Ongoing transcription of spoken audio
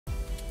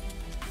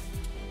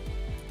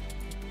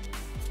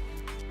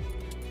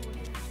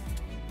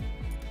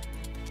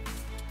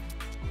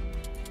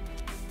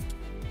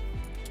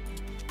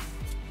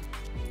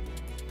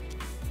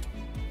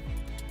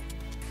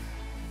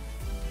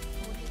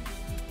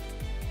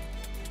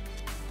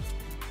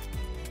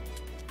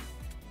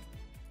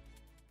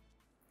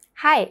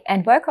Hi,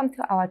 and welcome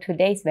to our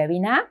today's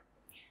webinar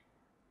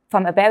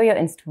from Abberior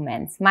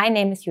Instruments. My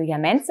name is Julia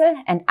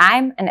Menzel, and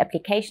I'm an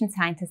application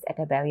scientist at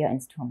Abberior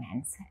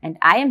Instruments. And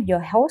I am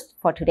your host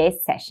for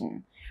today's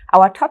session.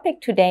 Our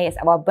topic today is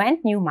our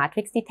brand new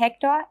matrix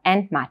detector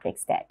and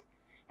matrix STED.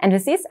 And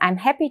with this, I'm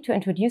happy to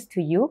introduce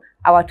to you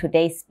our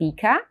today's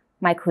speaker,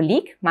 my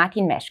colleague,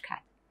 Martin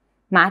Meschkat.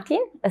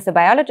 Martin is a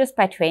biologist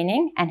by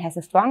training and has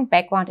a strong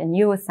background in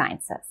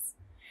neurosciences.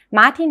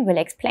 Martin will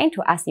explain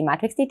to us the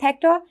matrix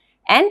detector,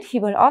 and he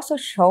will also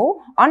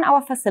show on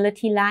our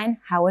facility line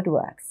how it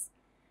works.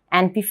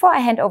 And before I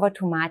hand over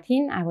to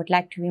Martin, I would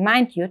like to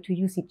remind you to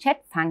use the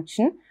chat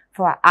function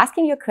for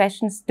asking your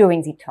questions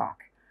during the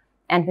talk.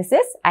 And with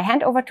this, I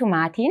hand over to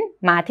Martin.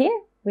 Martin,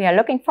 we are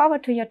looking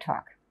forward to your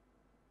talk.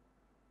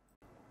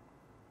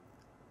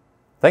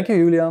 Thank you,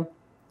 Julia.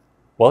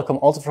 Welcome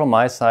also from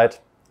my side.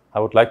 I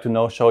would like to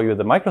now show you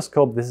the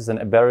microscope. This is an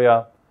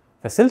abberior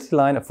facility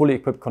line, a fully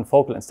equipped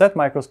confocal and STED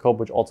microscope,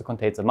 which also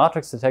contains a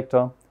matrix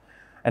detector.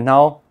 And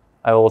now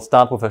I will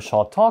start with a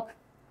short talk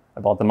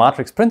about the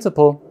matrix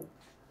principle,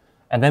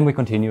 and then we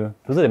continue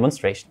to the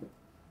demonstration.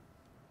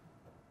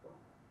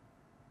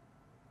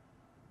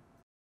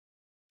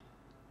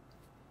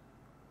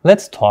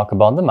 Let's talk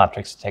about the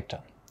matrix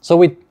detector. So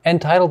we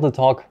entitled the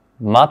talk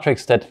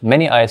Matrix STED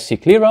Many Eyes See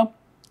Clearer,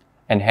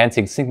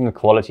 Enhancing Signal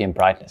Quality and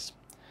Brightness.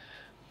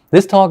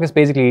 This talk is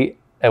basically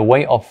a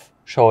way of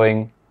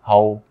showing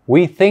how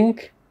we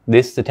think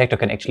this detector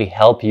can actually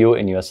help you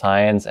in your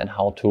science and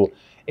how to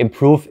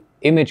improve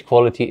image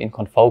quality in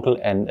confocal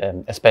and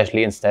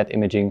especially in STED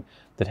imaging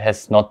that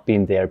has not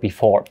been there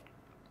before.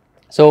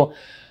 So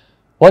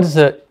what is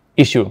the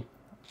issue?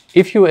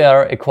 If you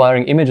are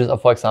acquiring images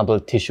of, for example,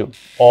 tissue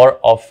or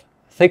of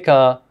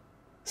thicker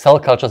cell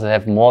cultures that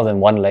have more than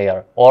one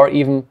layer or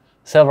even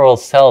several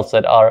cells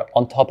that are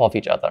on top of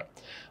each other,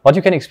 what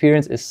you can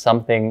experience is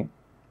something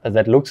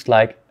that looks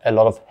like a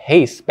lot of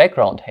haze,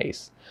 background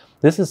haze.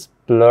 This is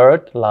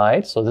blurred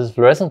light, so this is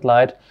fluorescent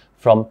light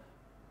from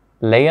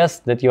layers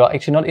that you are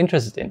actually not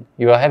interested in.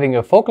 You are having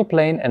a focal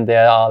plane and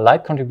there are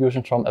light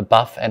contributions from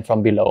above and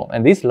from below.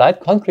 And these light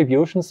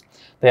contributions,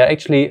 they are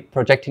actually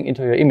projecting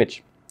into your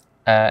image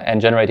and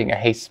generating a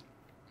haze.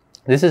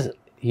 This is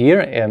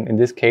here, in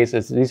this case,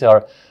 these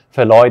are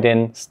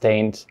phalloidin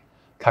stained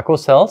Kako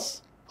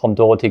cells from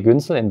Dorothee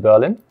Günzel in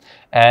Berlin.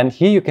 And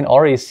here you can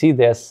already see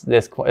there's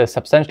a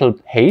substantial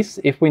haze.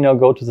 If we now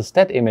go to the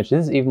STED image,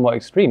 this is even more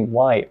extreme.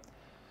 Why?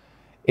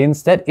 In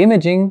STED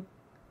imaging,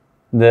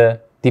 the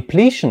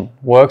depletion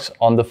works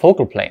on the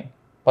focal plane,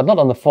 but not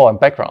on the fore and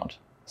background.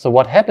 So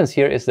what happens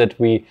here is that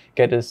we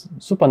get a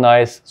super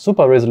nice,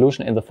 super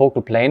resolution in the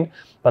focal plane,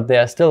 but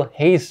there are still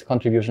haze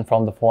contribution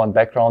from the fore and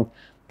background.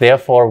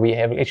 Therefore, we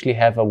actually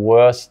have a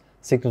worse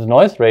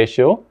signal-to-noise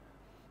ratio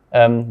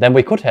than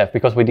we could have,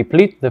 because we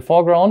deplete the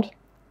foreground,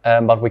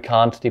 but we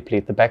can't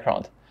deplete the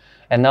background.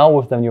 And now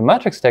with the new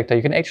matrix detector,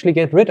 you can actually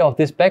get rid of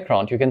this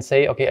background. You can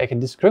say, okay, I can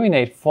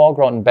discriminate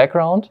foreground and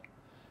background,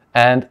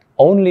 and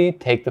only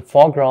take the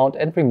foreground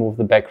and remove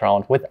the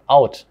background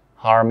without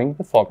harming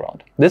the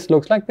foreground. This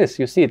looks like this.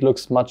 You see, it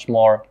looks much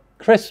more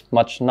crisp,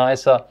 much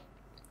nicer.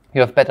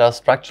 You have better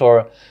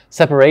structural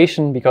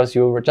separation because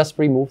you just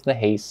removed the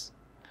haze.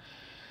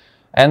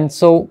 And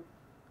so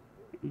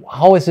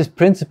how is this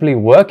principally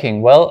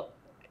working? Well,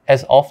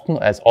 as often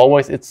as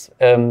always, it's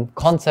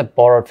concept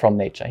borrowed from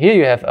nature. Here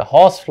you have a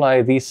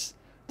horsefly. These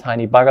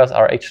tiny buggers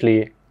are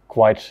actually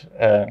quite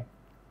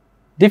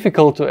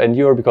difficult to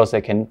endure because they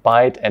can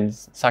bite and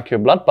suck your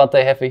blood, but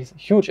they have a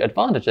huge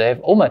advantage. They have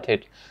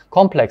omatid,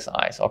 complex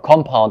eyes or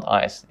compound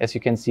eyes, as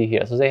you can see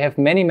here. So they have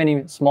many,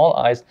 many small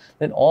eyes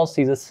that all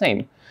see the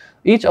same.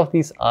 Each of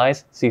these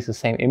eyes sees the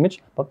same image,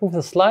 but with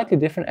a slightly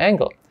different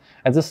angle.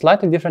 And this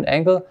slightly different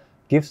angle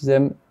gives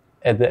them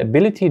the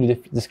ability to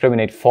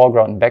discriminate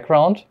foreground and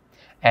background,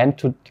 and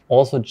to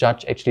also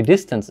judge actually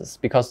distances,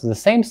 because the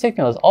same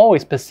signal is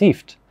always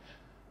perceived,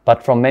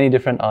 but from many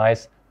different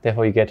eyes.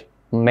 Therefore, you get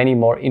many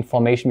more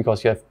information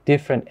because you have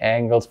different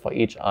angles for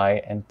each eye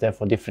and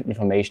therefore different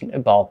information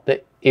about the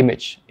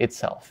image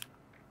itself.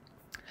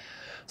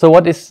 So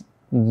what is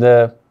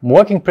the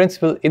working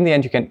principle? In the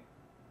end, you can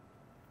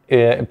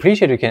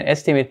appreciate, you can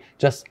estimate,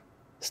 just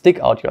stick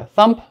out your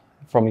thumb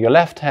from your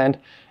left hand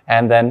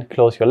and then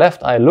close your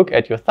left eye, look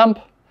at your thumb,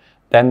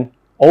 then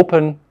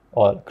open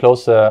or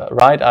close the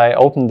right eye,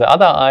 open the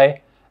other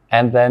eye,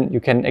 and then you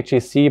can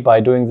actually see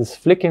by doing this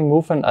flicking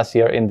movement, as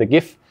here in the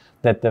GIF,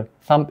 that the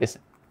thumb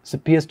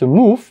appears to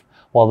move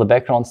while the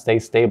background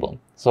stays stable.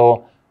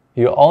 So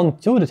your own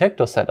two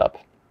detector setup,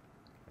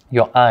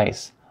 your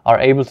eyes are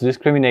able to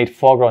discriminate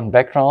foreground and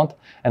background,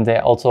 and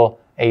they're also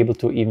able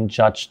to even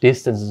judge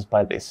distances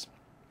by this.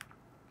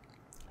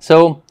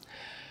 So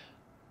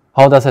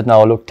how does it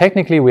now look?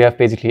 Technically, we have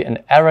basically an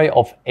array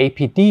of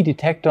APD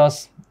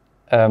detectors,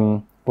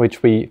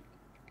 which we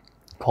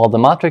call the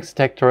matrix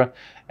detector,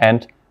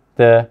 and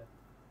the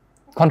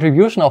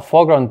contribution of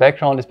foreground and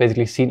background is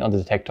basically seen on the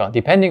detector,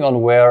 depending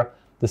on where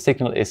the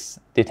signal is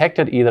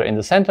detected, either in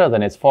the center,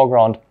 then it's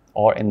foreground,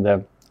 or in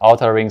the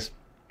outer rings,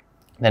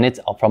 then it's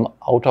from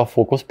outer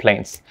focus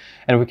planes.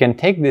 And we can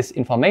take this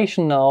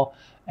information now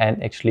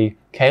and actually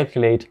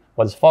calculate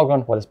what is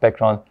foreground, what is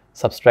background,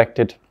 subtract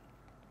it,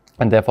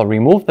 and therefore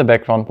remove the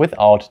background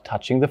without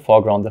touching the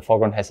foreground. The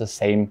foreground has the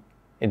same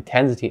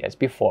intensity as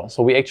before.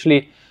 So we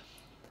actually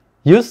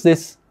use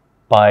this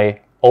by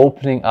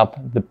opening up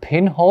the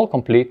pinhole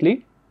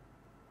completely.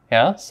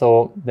 Yeah,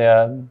 so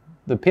the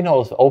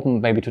pinhole is open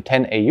maybe to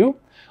 10 AU.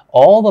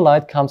 All the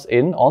light comes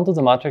in onto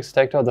the matrix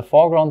detector, the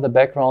foreground, the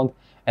background,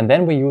 and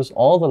then we use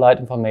all the light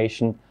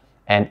information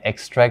and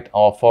extract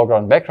our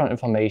foreground background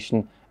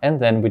information, and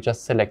then we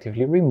just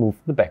selectively remove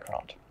the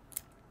background.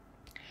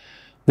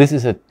 This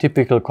is a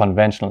typical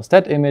conventional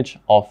STED image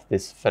of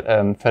this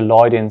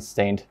phalloidin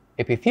stained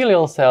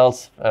epithelial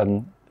cells.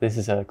 This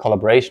is a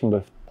collaboration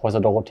with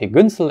Professor Dorothee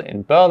Günzel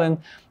in Berlin.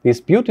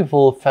 These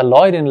beautiful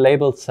phalloidin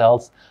labeled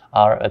cells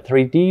are a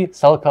 3D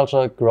cell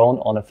culture grown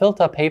on a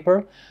filter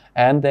paper,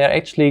 and they're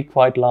actually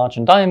quite large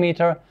in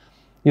diameter.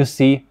 You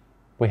see,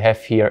 we have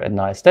here a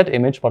nice STED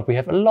image, but we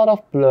have a lot of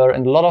blur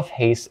and a lot of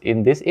haze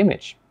in this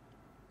image.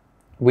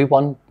 We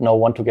now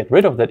want to get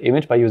rid of that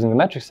image by using the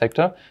matrix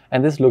detector,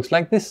 and this looks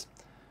like this.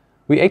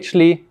 We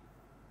actually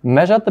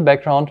measured the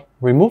background,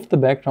 removed the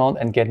background,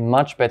 and get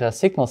much better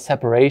signal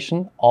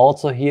separation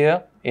also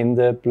here in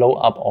the blow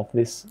up of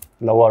this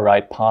lower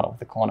right part of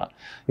the corner.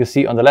 You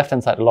see on the left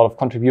hand side a lot of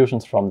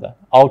contributions from the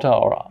outer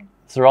or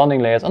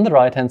surrounding layers. On the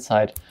right hand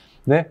side,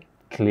 the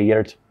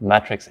cleared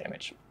matrix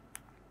image.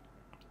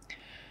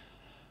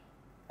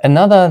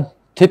 Another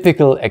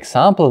typical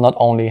example, not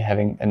only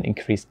having an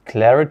increased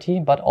clarity,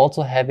 but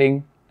also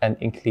having an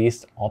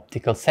increased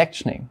optical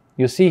sectioning.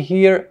 You see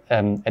here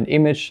an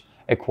image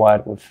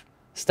acquired with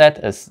STED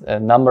as a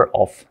number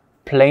of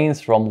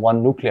planes from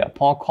one nuclear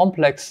pore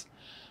complex.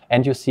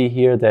 And you see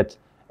here that,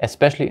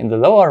 especially in the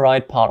lower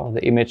right part of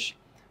the image,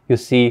 you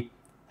see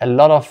a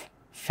lot of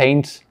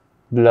faint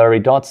blurry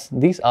dots.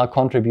 These are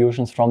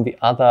contributions from the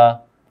other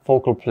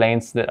focal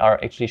planes that are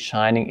actually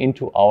shining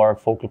into our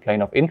focal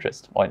plane of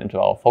interest, or into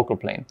our focal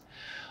plane.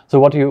 So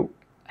what you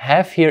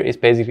have here is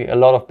basically a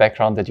lot of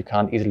background that you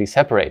can't easily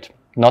separate,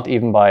 not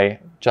even by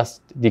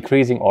just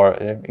decreasing or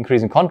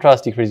increasing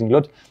contrast, decreasing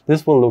LUT.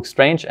 This will look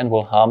strange and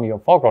will harm your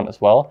foreground as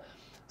well.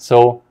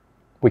 So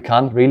we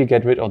can't really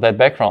get rid of that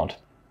background.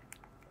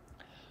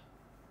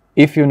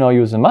 If you now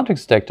use a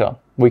matrix detector,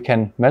 we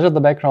can measure the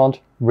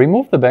background,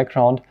 remove the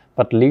background,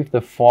 but leave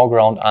the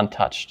foreground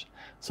untouched.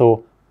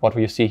 So what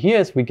we see here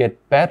is we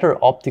get better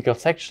optical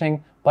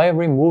sectioning by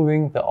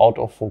removing the out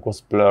of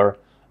focus blur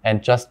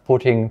and just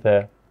putting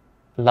the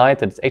light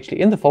that is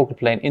actually in the focal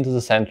plane into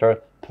the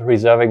center,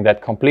 preserving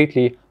that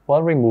completely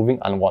while removing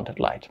unwanted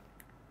light.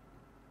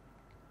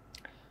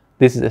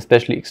 This is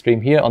especially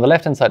extreme here. On the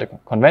left hand side, a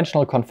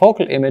conventional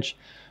confocal image,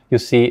 you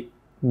see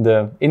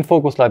the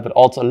in-focus light, but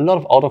also a lot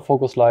of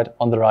out-of-focus light.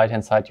 On the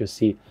right-hand side, you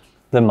see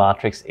the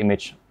matrix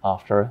image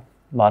after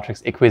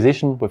matrix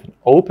acquisition with an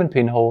open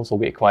pinhole. So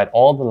we acquired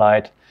all the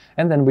light,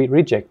 and then we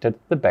rejected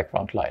the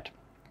background light.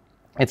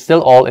 It's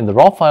still all in the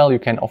raw file. You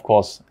can, of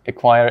course,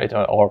 acquire it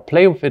or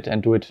play with it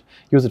and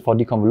use it for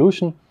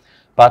deconvolution.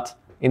 But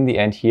in the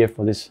end here,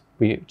 for this,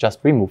 we just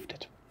removed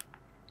it.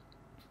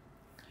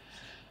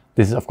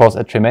 This is, of course,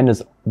 a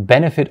tremendous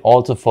benefit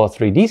also for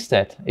 3D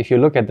STED. If you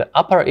look at the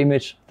upper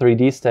image,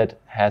 3D STED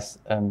has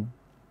an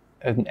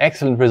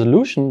excellent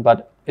resolution,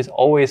 but is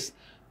always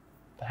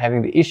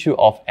having the issue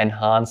of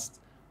enhanced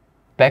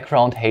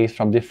background haze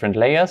from different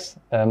layers.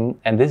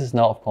 And this is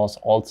now, of course,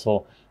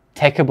 also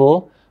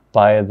tackable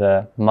by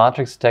the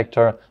matrix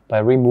detector by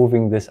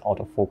removing this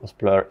out of focus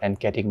blur and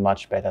getting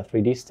much better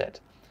 3D STED.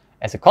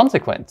 As a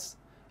consequence,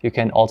 you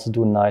can also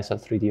do nicer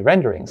 3D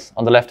renderings.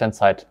 On the left-hand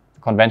side,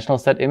 conventional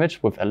STED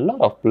image with a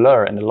lot of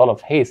blur and a lot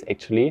of haze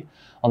actually.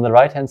 On the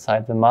right hand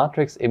side, the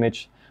matrix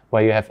image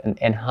where you have an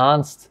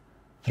enhanced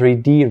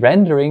 3D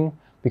rendering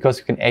because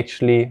you can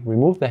actually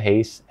remove the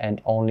haze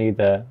and only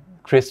the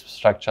crisp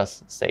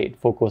structures stay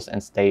focused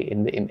and stay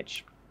in the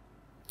image.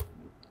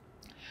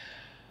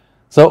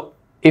 So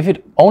if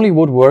it only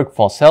would work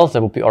for cells,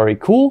 that would be already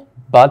cool,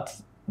 but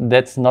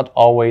that's not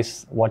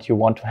always what you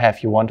want to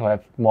have. You want to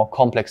have more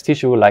complex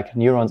tissue like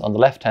neurons on the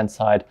left-hand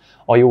side,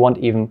 or you want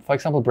even, for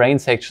example, brain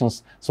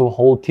sections, so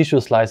whole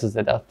tissue slices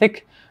that are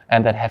thick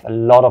and that have a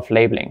lot of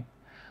labeling.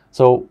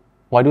 So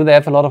why do they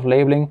have a lot of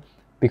labeling?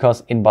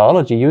 Because in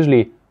biology,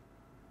 usually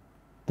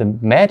the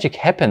magic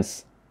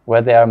happens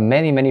where there are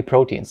many, many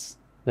proteins.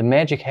 The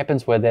magic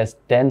happens where there's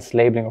dense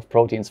labeling of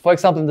proteins. For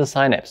example, in the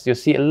synapse, you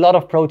see a lot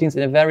of proteins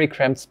in a very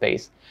cramped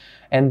space.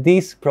 And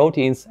these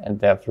proteins, and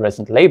they're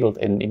fluorescent labeled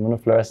in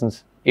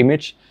immunofluorescence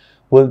image,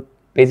 will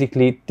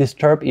basically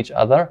disturb each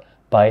other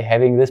by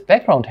having this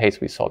background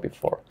haze we saw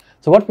before.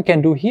 So what we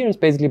can do here is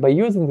basically by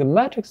using the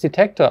matrix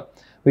detector,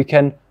 we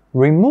can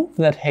remove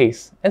that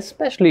haze,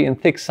 especially in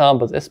thick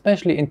samples,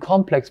 especially in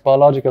complex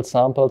biological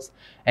samples,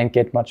 and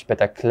get much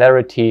better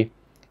clarity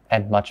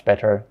and much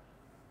better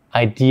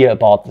idea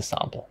about the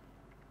sample.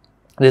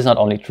 This is not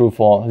only true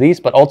for these,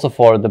 but also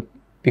for the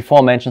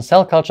before mentioned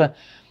cell culture.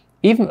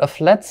 Even a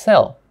flat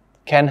cell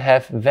can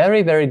have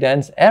very, very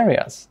dense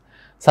areas.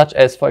 such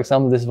as, for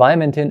example, this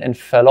vimentin and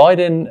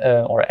phalloidin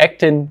or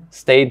actin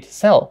state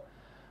cell.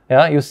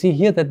 Yeah, you see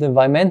here that the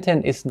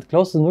vimentin is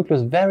close to the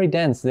nucleus, very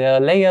dense. There are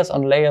layers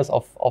on layers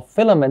of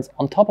filaments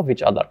on top of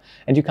each other,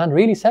 and you can't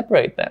really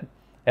separate them,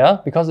 yeah,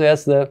 because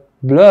there's the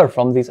blur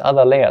from these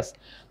other layers.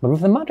 But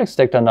with the matrix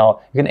detector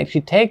now, you can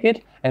actually take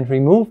it and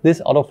remove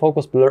this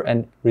autofocus blur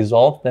and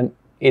resolve them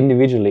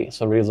individually.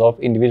 So resolve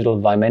individual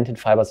vimentin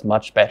fibers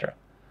much better.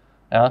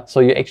 Yeah?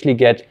 So you actually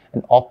get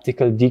an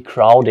optical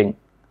decrowding.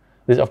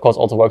 This, of course,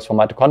 also works for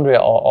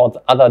mitochondria or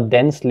other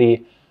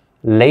densely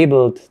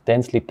labeled,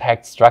 densely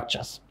packed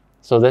structures.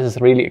 So this is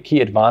really a key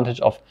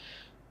advantage of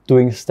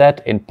doing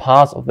STED in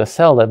parts of the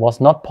cell that was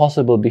not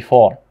possible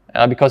before,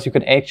 because you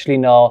can actually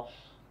now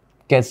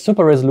get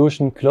super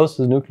resolution close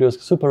to the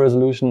nucleus, super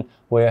resolution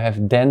where you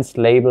have dense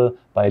label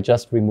by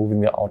just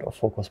removing the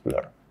autofocus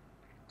blur.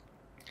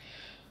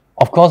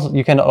 Of course,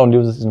 you cannot only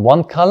do this in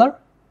one color.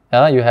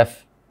 You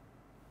have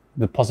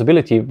the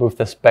possibility with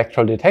the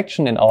spectral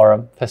detection in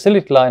our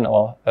facility line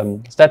or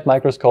STED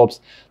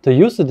microscopes to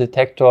use the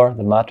detector,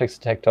 the matrix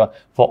detector,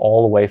 for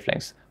all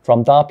wavelengths,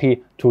 from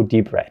DAPI to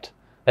deep red.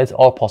 That's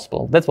all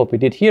possible. That's what we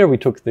did here. We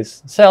took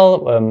this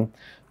cell,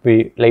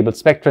 we labeled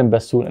spectrum,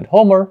 Bassoon, and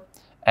Homer,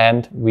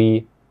 and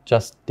we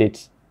just did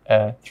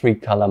a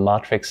 3-color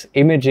matrix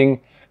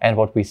imaging. And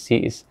what we see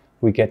is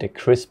we get a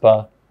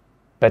crisper,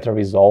 better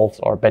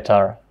resolved or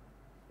better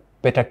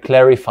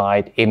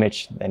clarified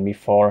image than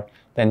before,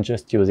 than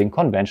just using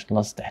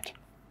conventional STED.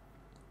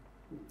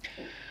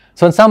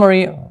 So in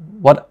summary,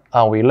 what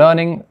are we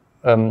learning?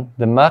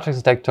 The matrix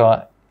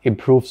detector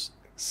improves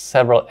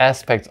several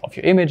aspects of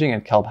your imaging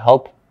and can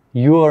help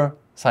your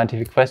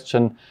scientific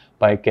question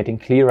by getting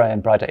clearer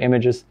and brighter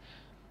images.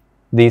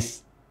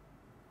 These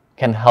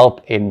can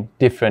help in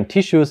different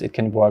tissues. It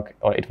can work,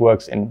 or it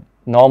works in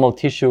normal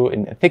tissue,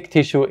 in thick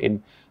tissue,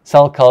 in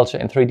cell culture,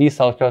 in 3D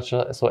cell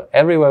culture. So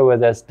everywhere where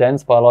there's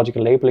dense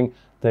biological labeling,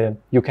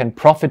 you can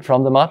profit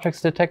from the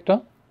matrix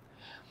detector.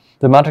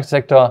 The matrix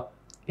detector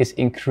is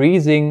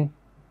increasing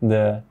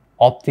the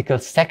optical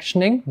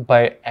sectioning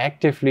by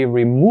actively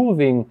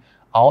removing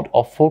out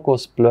of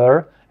focus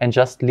blur and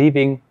just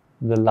leaving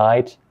the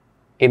light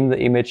in the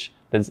image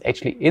that is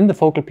actually in the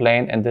focal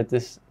plane, and that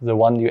is the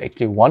one you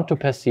actually want to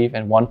perceive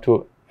and want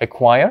to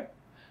acquire.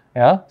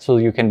 Yeah, so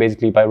you can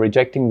basically, by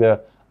rejecting the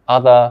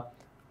other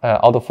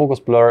out of focus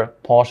blur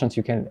portions,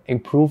 you can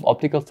improve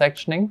optical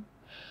sectioning.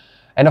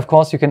 And of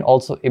course, you can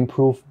also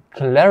improve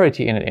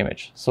clarity in an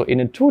image. So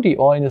in a 2D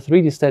or in a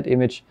 3D STED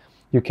image,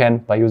 you can,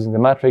 by using the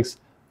matrix,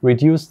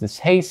 reduce this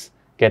haze,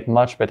 get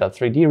much better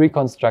 3D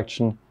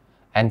reconstruction,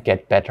 and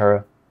get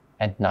better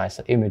and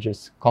nicer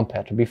images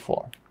compared to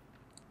before.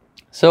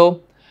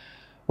 So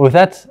with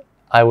that,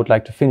 I would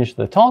like to finish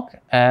the talk,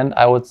 and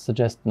I would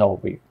suggest now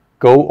we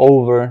go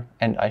over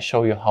and I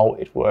show you how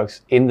it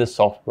works in the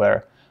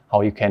software,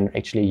 how you can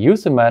actually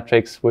use the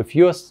matrix with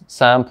your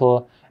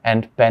sample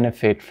and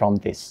benefit from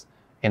this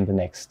in the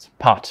next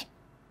part.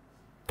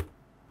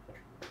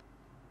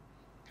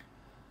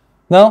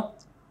 Now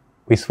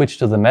we switch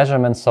to the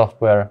measurement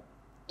software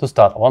to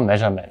start our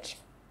measurement.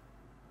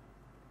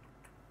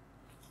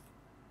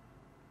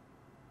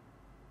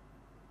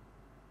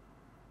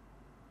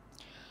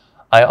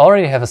 I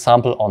already have a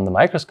sample on the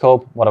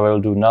microscope. What I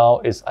will do now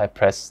is I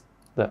press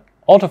the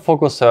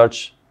autofocus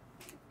search,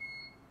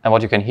 and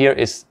what you can hear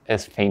is a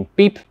faint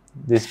beep.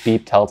 This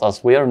beep tells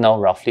us we are now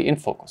roughly in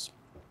focus.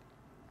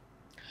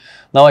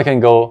 Now I can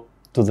go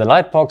to the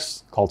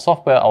lightbox called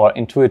software, our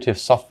intuitive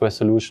software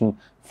solution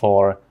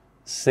for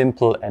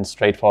simple and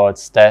straightforward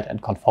STED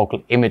and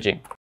confocal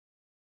imaging.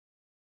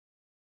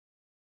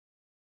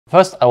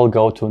 First, I will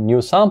go to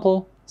new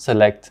sample,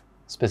 select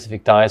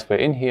specific dyes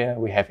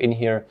we have in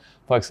here,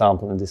 for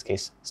example, in this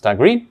case, star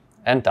green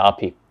and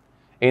DAPI.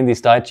 In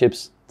these dye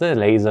chips, the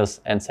lasers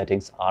and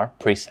settings are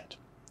preset.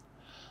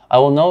 I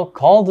will now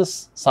call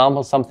this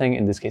sample something,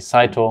 in this case,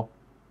 Cyto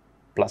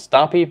plus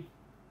DAPI.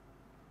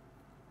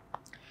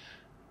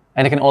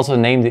 And I can also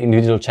name the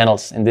individual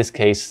channels. In this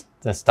case,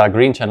 the star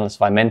green channel is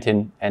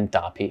vimentin and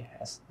DAPI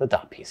has the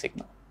DAPI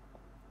signal.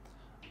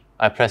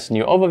 I press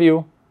New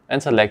Overview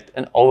and select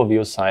an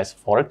overview size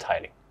for a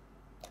tiling.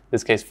 In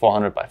this case,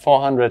 400 by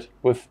 400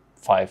 with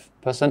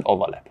 5%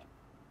 overlap.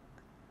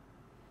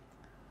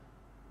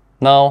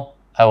 Now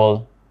I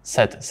will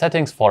set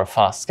settings for a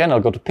fast scan. I'll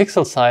go to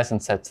pixel size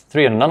and set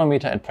 300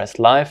 nanometer and press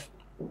live.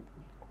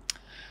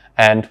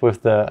 And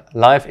with the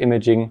live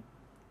imaging,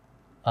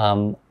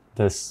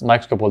 this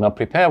microscope will now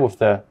prepare with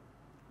the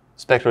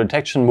spectral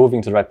detection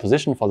moving to the right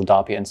position for the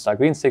DAPI and star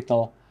green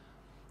signal.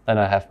 Then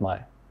I have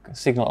my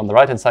signal on the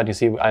right hand side. You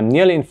see I'm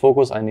nearly in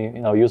focus. I need,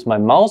 use my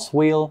mouse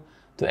wheel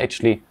to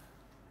actually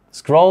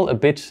scroll a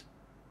bit.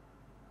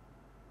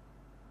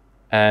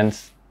 And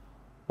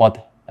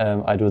what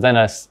I do then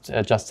is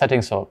adjust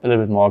settings, so a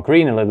little bit more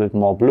green, a little bit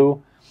more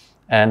blue.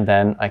 And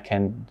then I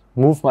can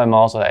move my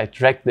mouse, or I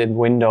drag the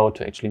window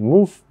to actually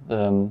move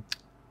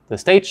the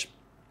stage.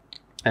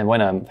 And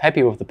when I'm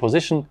happy with the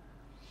position,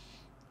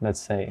 let's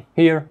say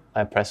here,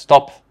 I press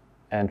stop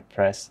and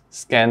press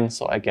scan,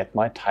 so I get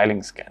my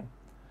tiling scan.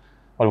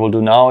 What we'll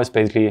do now is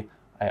basically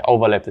I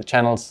overlap the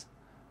channels,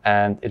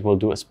 and it will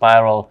do a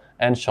spiral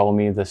and show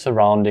me the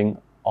surrounding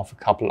of a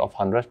couple of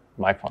 100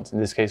 microns, in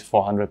this case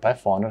 400 by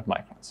 400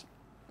 microns.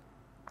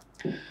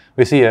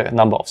 We see a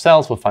number of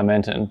cells with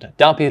Feynman and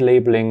Darby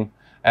labeling,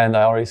 and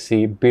I already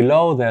see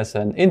below there's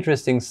an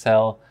interesting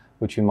cell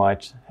which we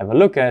might have a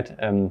look at,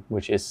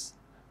 which is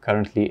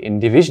currently in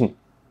division.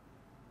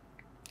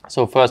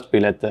 So first we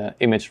let the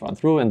image run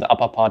through. In the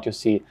upper part you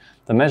see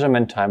the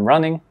measurement time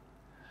running,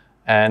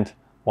 and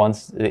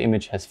once the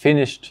image has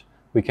finished,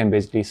 we can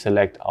basically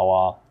select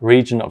our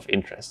region of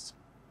interest.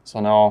 So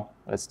now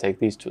let's take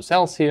these two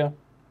cells here.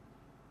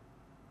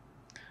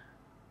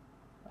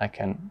 I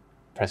can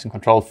press and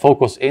control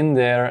focus in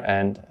there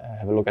and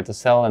have a look at the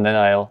cell, and then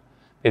I'll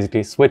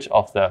basically switch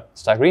off the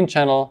star green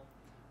channel,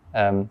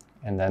 and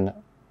then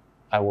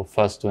I will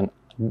first do an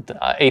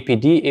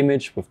APD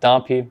image with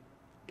Darby,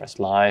 press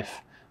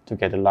live to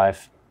get a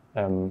live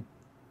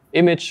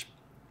image,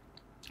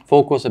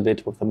 focus a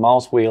bit with the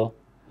mouse wheel,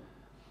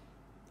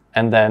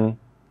 and then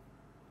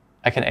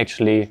I can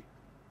actually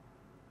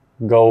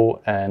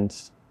go and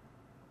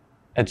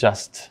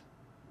adjust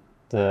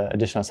the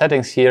additional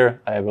settings here.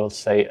 I will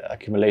say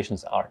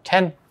accumulations are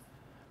 10,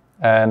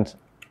 and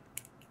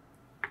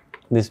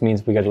this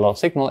means we get a lot of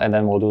signal, and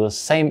then we'll do the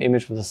same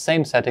image with the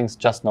same settings,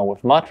 just now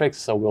with matrix.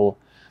 So we'll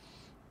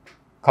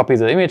copy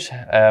the image,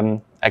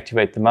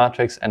 activate the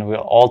matrix, and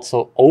we'll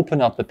also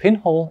open up the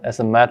pinhole, as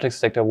the matrix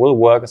detector will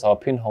work as our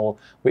pinhole.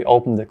 We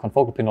open the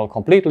confocal pinhole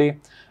completely,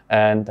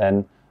 and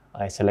then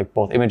I select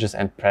both images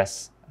and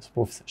press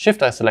with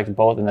Shift. I selected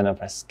both, and then I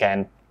press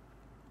scan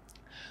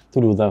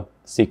to do the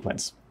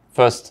sequence.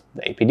 First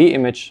the APD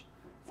image,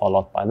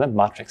 followed by the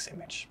matrix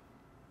image.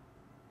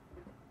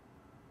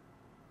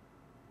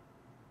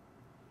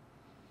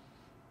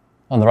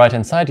 On the right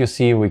hand side you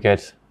see we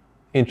get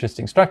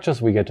interesting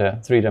structures. We get a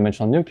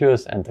three-dimensional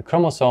nucleus and the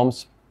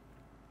chromosomes.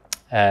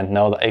 And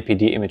now the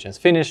APD image is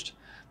finished.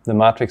 The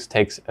matrix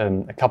takes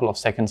a couple of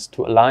seconds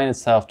to align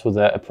itself to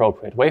the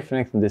appropriate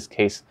wavelength, in this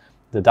case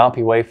the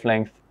Darby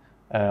wavelength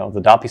or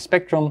the Darby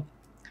spectrum.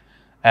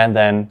 And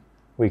then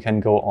we can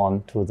go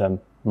on to the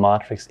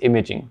matrix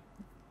imaging.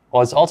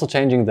 Or it's also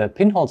changing, the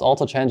pinhole is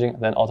also changing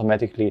then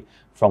automatically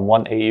from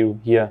 1 AU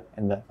here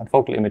in the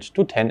confocal image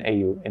to 10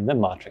 AU in the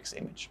matrix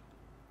image,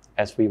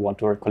 as we want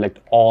to collect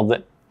all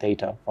the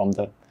data from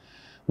the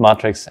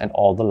matrix and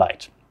all the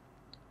light.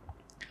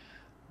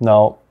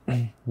 Now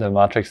the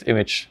matrix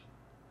image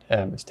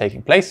is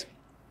taking place,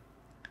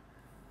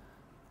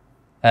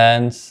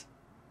 and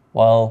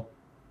while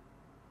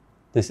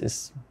this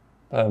is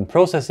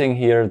processing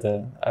here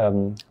the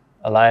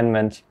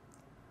alignment,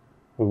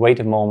 we wait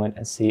a moment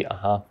and see,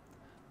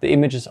 the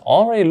images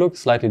already look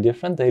slightly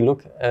different. They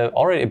look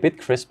already a bit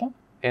crisper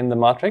in the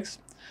matrix,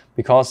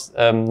 because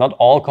not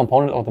all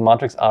components of the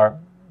matrix are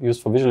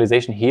used for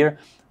visualization here.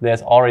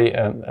 There's already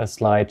a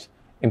slight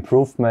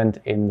improvement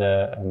in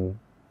the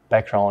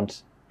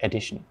background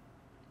addition.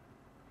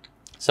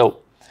 So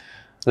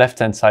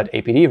left-hand side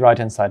APD,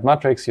 right-hand side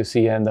matrix. You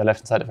see in the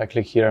left-hand side, if I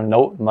click here,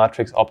 no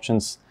matrix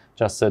options,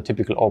 just the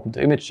typical open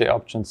to image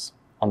options.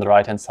 On the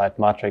right-hand side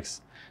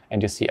matrix,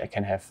 and you see I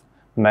can have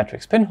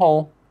matrix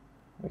pinhole.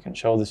 We can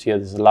show this here.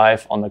 This is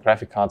live on the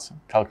graphic cards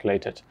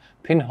calculated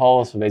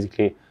pinhole. So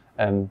basically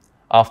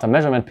after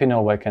measurement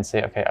pinhole, where I can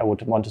say, okay, I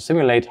would want to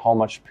simulate how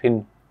much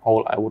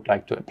pinhole I would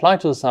like to apply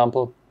to the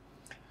sample.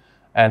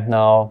 And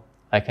now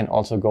I can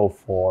also go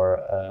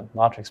for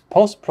matrix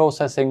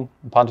post-processing.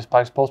 Matrix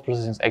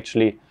post-processing is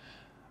actually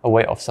a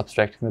way of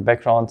subtracting the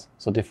background.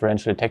 So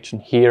differential detection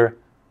here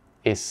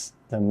is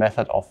the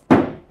method of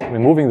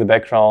removing the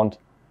background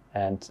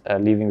and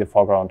leaving the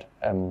foreground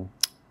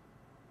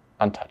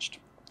untouched.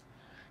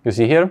 You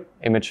see here,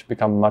 image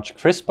become much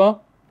crisper.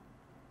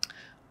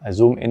 I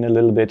zoom in a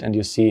little bit and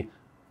you see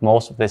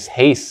most of this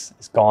haze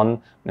is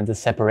gone, and the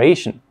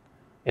separation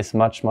is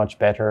much, much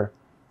better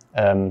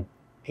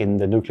in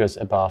the nucleus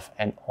above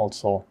and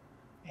also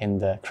in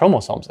the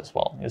chromosomes as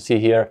well. You see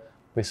here,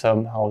 we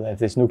somehow have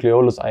this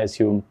nucleolus, I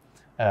assume,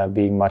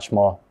 being much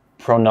more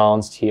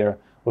pronounced here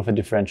with a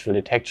differential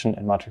detection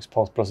and matrix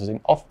post-processing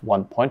of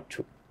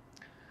 1.2.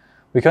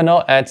 We can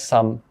now add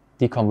some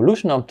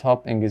deconvolution on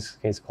top, in this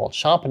case called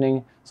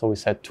sharpening. So we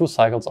set 2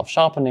 cycles of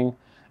sharpening,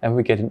 and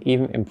we get an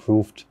even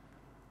improved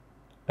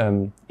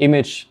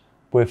image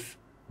with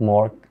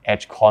more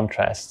edge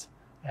contrast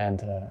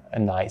and a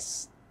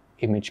nice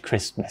image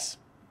crispness.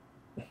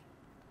 You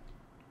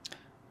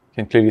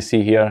can clearly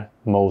see here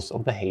most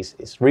of the haze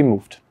is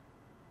removed.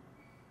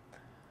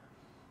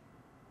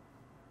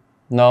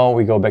 Now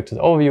we go back to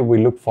the overview.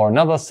 We look for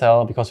another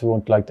cell because we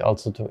would like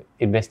also to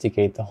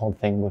investigate the whole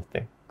thing with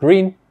the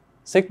green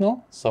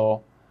signal.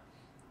 So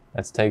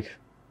let's take,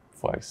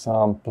 for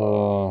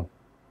example,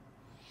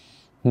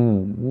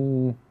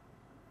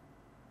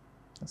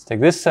 let's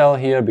take this cell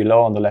here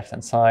below on the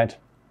left-hand side.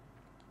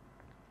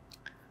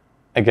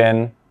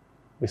 Again,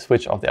 we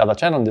switch off the other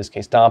channel, in this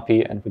case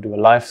Darby, and we do a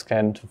live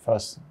scan to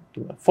first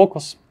do a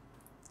focus.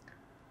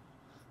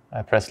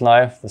 I press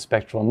live, the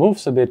spectral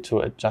moves a bit to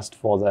adjust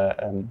for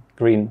the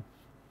green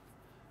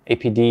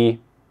APD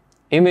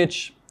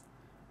image,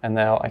 And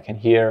now I can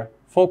here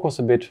focus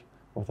a bit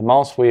with the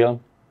mouse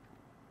wheel.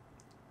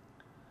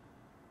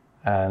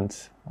 And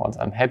once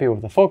I'm happy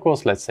with the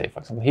focus, let's say, for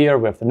example, here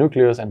we have the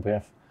nucleus and we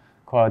have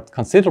quite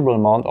considerable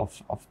amount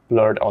of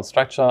blurred out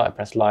structure. I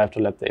press live to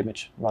let the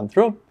image run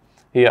through.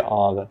 Here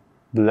are the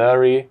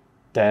blurry,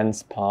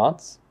 dense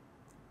parts.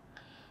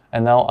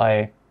 And now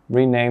I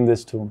rename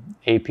this to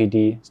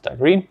APD star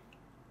green,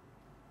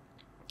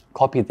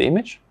 copy the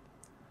image,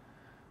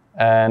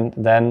 and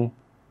then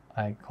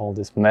I call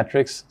this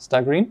MATRIX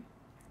star green.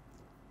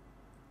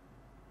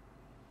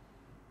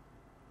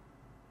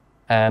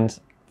 And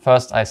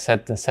first I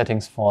set the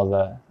settings for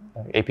the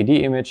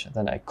APD image,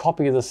 then I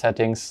copy the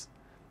settings,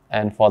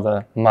 and for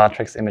the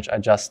matrix image I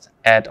just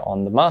add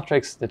on the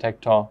matrix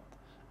detector,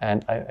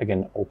 and I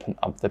again open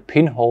up the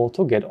pinhole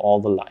to get all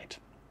the light.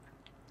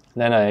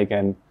 Then I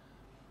again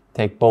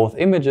take both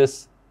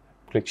images,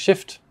 click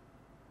Shift,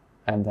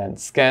 and then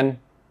scan,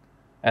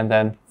 and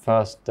then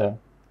first the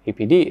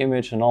APD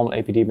image, a normal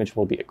APD image,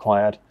 will be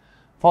acquired,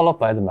 followed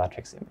by the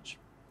matrix image.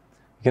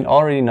 You can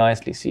already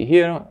nicely see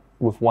here,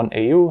 with one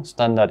AU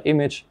standard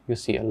image, you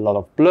see a lot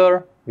of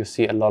blur, you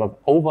see a lot of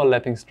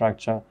overlapping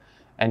structure,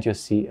 and you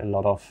see a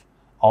lot of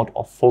out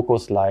of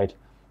focus light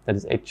that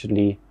is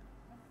actually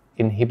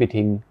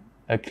inhibiting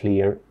a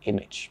clear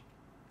image.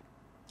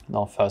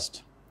 Now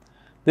first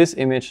this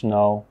image,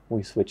 now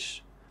we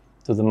switch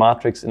to the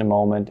matrix in a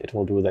moment. It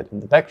will do that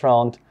in the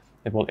background.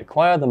 It will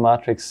acquire the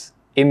matrix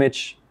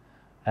image,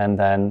 and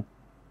then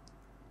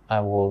I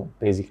will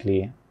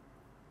basically,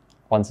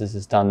 once this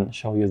is done,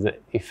 show you the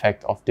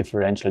effect of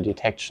differential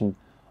detection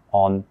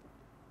on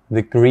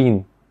the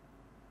green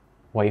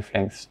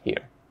wavelengths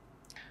here.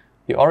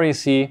 You already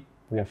see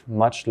we have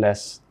much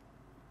less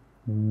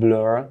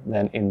blur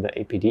than in the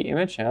APD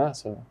image, yeah?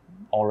 So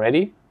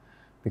already,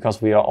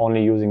 because we are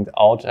only using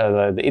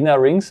the inner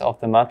rings of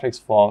the matrix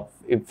for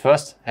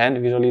first-hand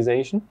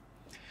visualization.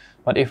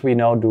 But if we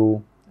now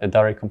do a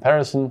direct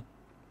comparison,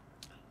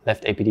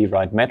 left APD,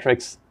 right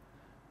matrix,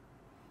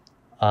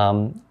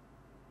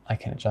 I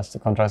can adjust the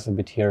contrast a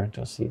bit here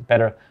to see it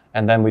better.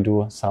 And then we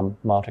do some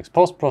matrix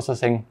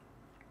post-processing.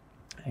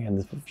 Again,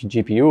 this with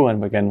GPU,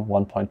 and again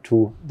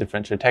 1.2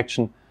 differential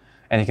detection.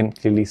 And you can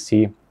clearly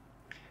see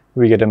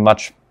we get a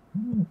much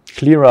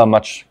clearer,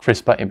 much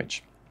crisper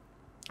image.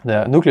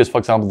 The nucleus, for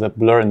example, the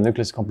blur in the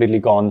nucleus is completely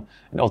gone,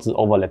 and also the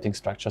overlapping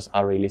structures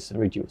are really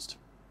reduced.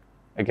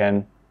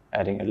 Again,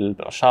 adding a little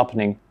bit of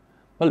sharpening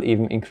will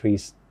even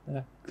increase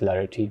the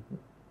clarity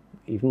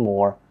even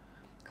more,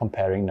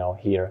 comparing now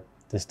here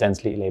this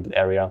densely labeled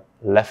area,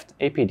 left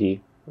APD,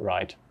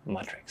 right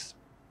matrix.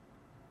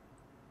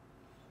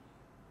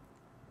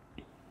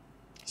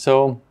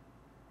 So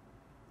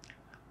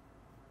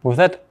with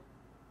that,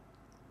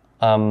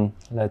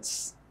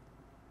 let's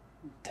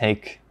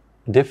take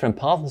a different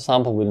part of the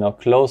sample. We'll now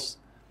close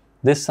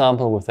this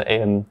sample with the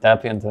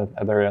DAPI and the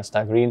abberior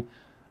star green,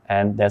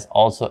 and there's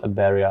also a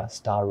abberior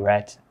star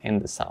red in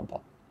the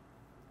sample.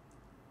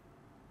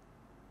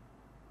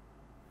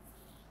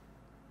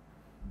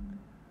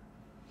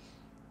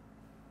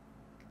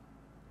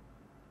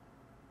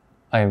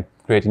 I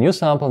create a new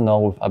sample now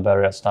with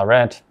abberior star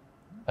red.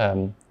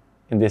 In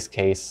this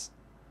case,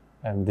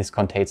 this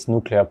contains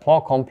nuclear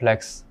pore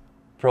complex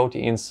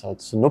proteins, so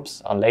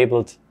SNPs are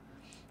labeled.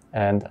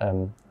 And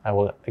I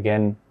will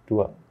again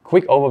do a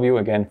quick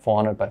overview, again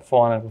 400 by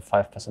 400 with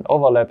 5%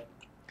 overlap,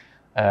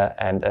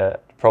 and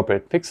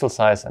appropriate pixel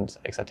size and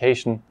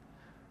excitation.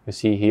 You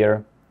see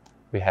here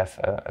we have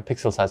a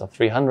pixel size of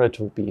 300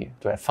 to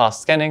have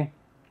fast scanning.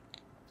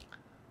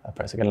 I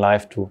press again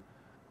live to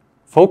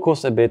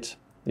focus a bit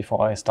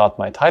before I start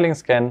my tiling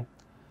scan.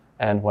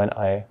 And when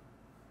I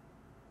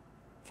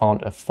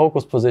found a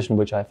focus position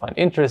which I find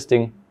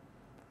interesting,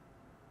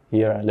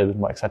 here a little bit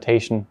more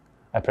excitation,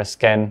 I press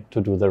scan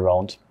to do the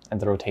round and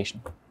the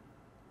rotation.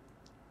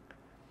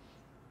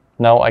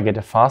 Now I get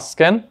a fast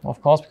scan,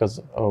 of course,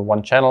 because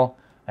one channel,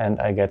 and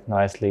I get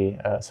nicely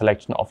a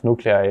selection of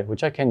nuclei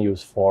which I can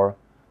use for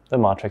the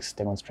matrix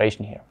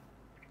demonstration here.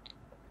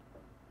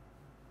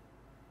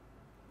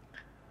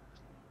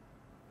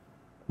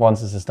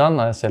 Once this is done,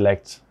 I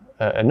select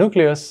a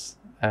nucleus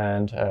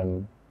and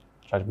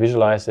try to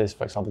visualize this.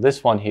 For example,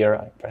 this one here,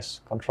 I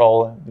press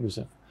Control, use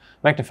a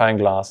magnifying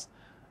glass,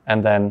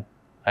 and then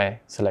I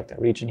select a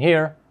region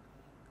here,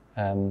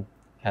 and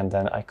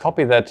then I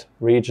copy that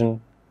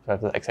region to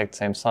have the exact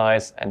same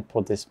size and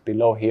put this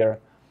below here.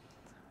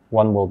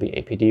 One will be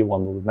APD,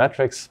 one will be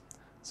matrix.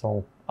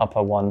 So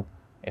upper one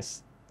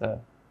is the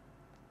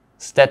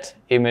STED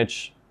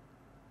image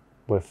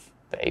with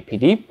the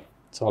APD.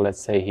 So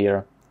let's say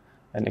here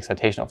an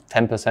excitation of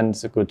 10%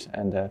 is a good,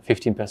 and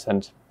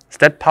 15%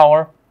 STED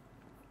power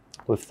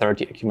with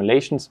 30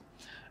 accumulations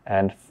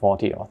and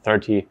 40 or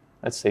 30,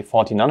 let's say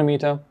 40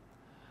 nanometer.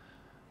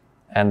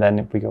 And then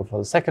if we go for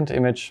the second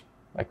image,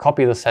 I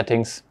copy the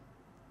settings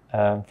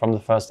from the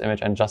first image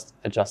and just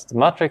adjust the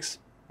matrix,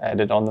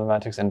 add it on the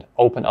matrix and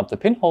open up the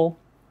pinhole.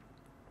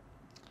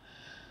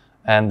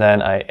 And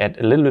then I add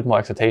a little bit more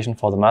excitation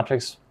for the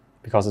matrix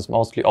because it's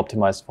mostly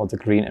optimized for the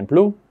green and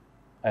blue.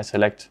 I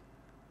select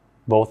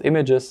both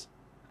images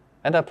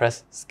and I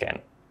press scan.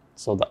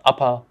 So the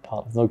upper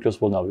part of the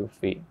nucleus will now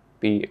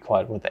be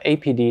acquired with the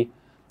APD,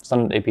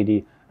 standard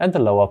APD, and the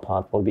lower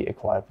part will be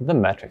acquired with the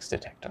matrix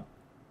detector.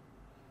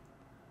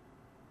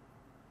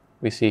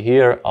 We see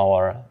here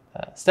our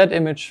STED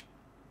image,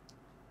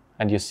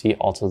 and you see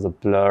also the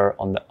blur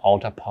on the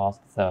outer part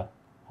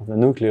of the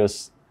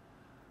nucleus.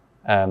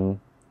 And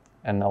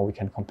now we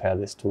can compare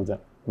this to the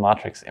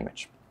matrix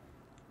image.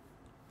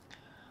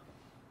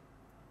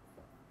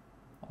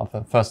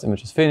 The first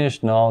image is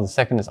finished. Now the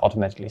second is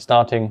automatically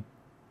starting.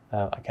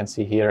 I can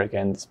see here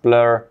again this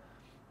blur,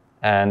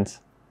 and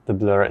the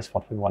blur is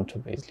what we want to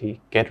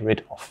basically get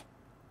rid of.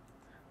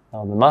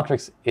 Now the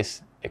matrix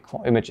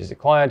image is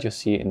acquired, you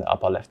see in the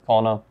upper left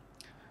corner,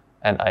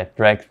 and I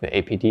drag the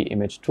APD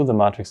image to the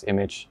matrix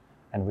image,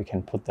 and we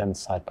can put them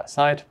side by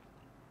side.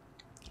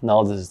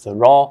 Now this is the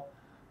raw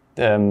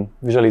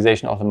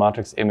visualization of the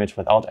matrix image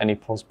without any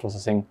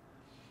post-processing,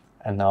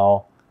 and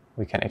now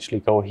we can actually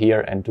go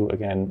here and do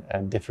again a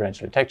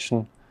differential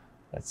detection.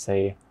 Let's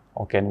say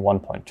again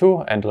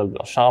 1.2 and a little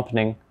bit of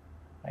sharpening.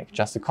 I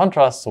adjust the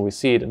contrast so we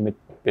see it a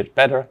bit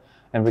better,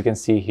 and we can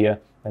see here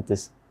that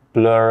this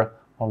blur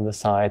on the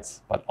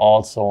sides but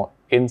also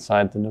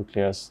inside the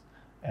nucleus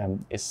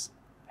is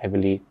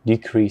heavily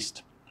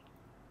decreased.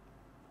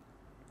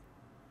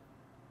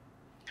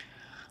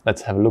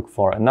 Let's have a look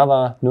for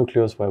another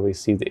nucleus where we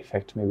see the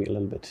effect maybe a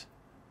little bit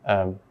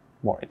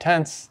more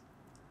intense.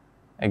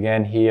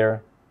 Again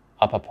here,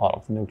 upper part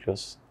of the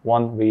nucleus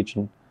 1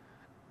 region,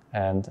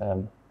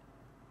 and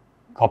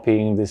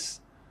copying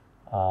this,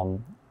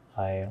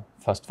 I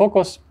first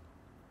focus.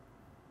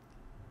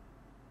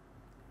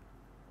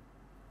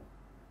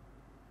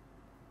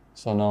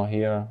 So now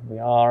here we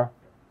are.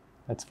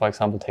 Let's, for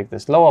example, take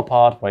this lower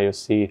part where you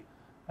see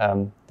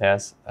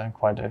there's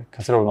quite a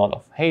considerable amount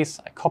of haze.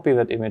 I copy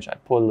that image, I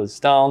pull this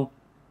down,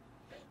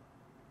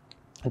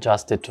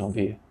 adjust it to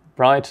be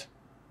bright,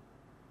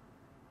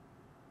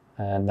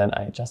 and then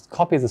I just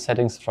copy the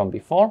settings from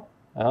before.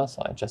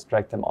 So I just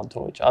drag them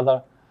onto each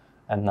other,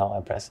 and now I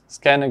press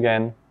scan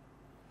again.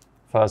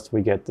 First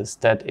we get the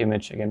STED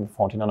image again with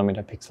 40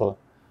 nanometer pixel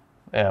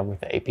with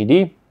the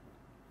APD,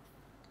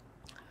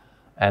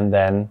 and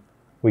then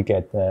we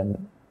get the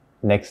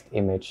next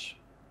image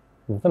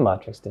with the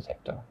matrix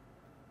detector.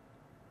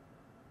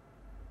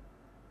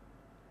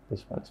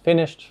 This one is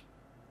finished.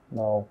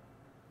 Now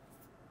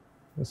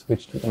we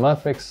switch to the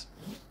matrix.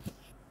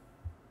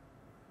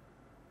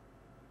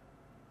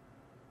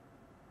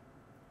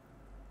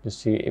 You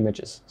see image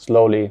is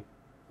slowly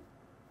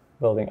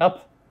building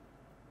up.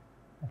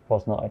 Of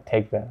course, now I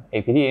take the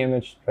APD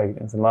image, drag it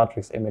into the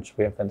matrix image.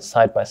 We have them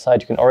side by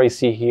side. You can already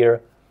see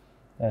here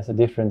there's a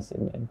difference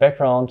in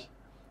background.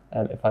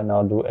 And if I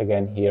now do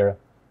again here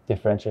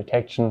differential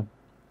detection, in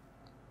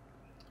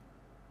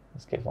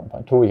this case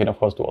 1.2, we can of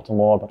course do also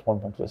more, but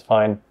 1.2 is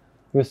fine.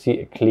 You see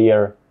a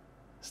clear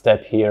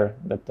step here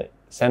that the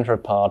central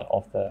part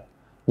of the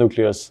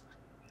nucleus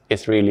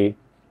is really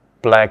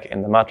black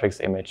in the matrix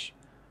image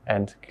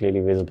and clearly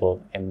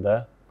visible in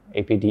the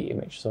APD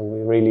image. So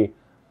we really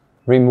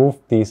removed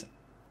these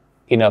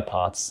inner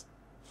parts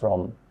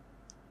from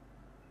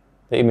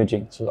the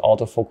imaging. So the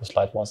autofocus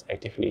light was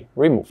actively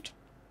removed.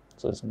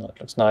 So this now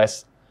looks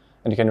nice.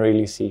 And you can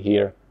really see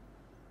here,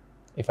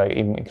 if I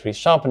even increase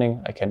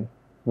sharpening, I can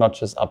notch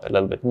this up a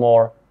little bit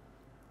more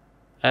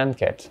and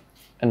get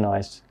a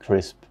nice,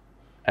 crisp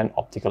and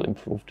optical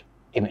improved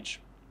image.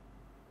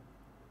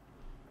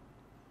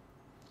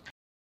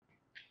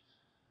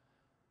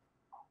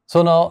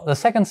 So now the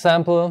second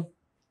sample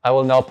I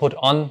will now put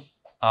on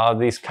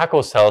these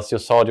Kako cells you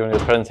saw during the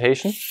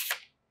presentation.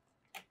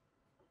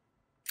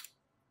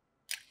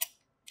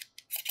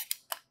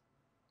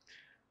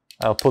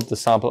 I'll put the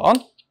sample on,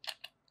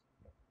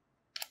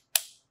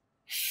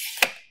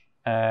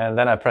 and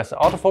then I press the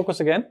autofocus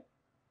again.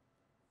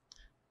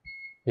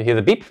 You hear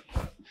the beep.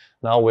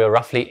 Now we're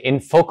roughly in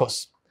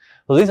focus.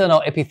 So these are now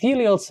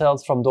epithelial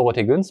cells from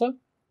Dorothee Günzel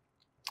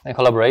in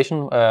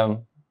collaboration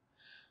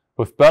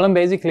with Berlin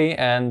basically,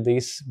 and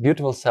these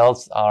beautiful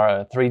cells are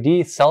a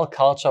 3D cell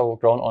culture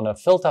grown on a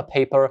filter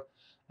paper,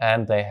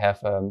 and they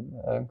have a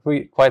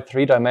quite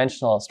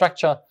three-dimensional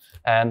structure,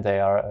 and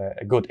they are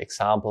a good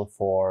example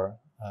for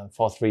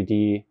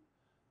 3D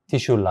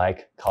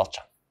tissue-like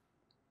culture.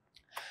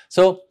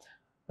 So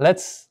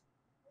let's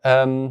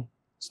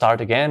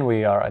start again.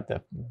 We are at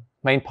the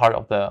main part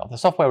of the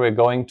software. We're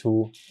going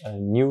to a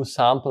new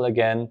sample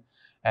again,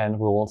 and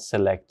we will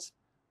select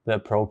the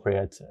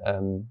appropriate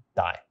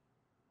dye.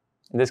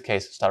 In this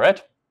case, star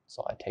red.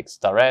 So I take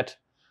star red,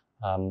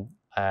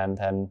 and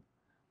then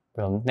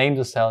we'll name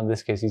the cell. In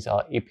this case, these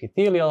are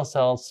epithelial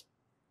cells,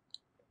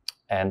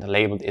 and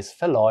labeled is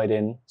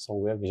phalloidin. So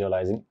we're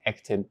visualizing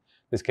actin, in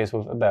this case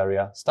with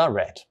abberior star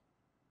red.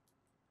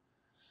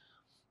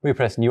 We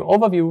press new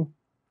overview.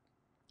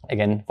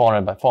 Again,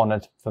 400 by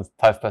 400 with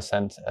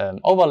 5%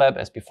 overlap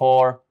as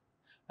before,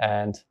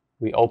 and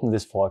we open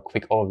this for a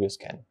quick overview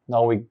scan.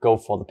 Now we go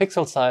for the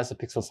pixel size. The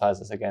pixel size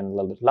is again a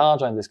little bit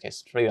larger, in this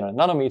case 300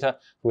 nanometer.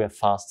 We have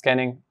fast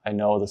scanning. I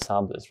know the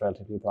sample is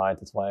relatively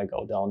bright, that's why I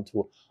go down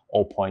to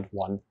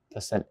 0.1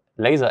 100%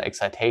 laser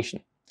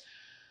excitation.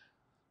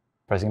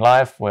 Pressing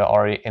live, we're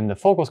already in the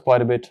focus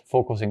quite a bit,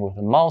 focusing with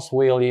the mouse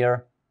wheel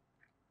here.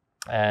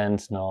 And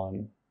now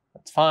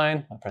that's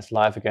fine. I press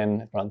live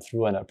again, run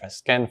through, and I press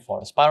scan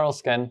for a spiral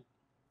scan.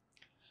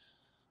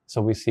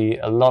 So we see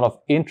a lot of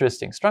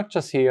interesting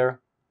structures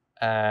here,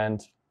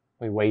 and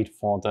we wait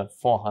for the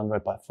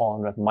 400 by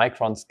 400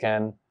 micron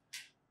scan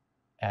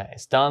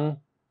is done.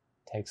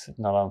 Takes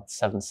another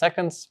 7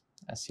 seconds,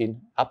 as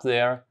seen up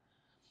there.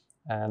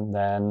 And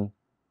then,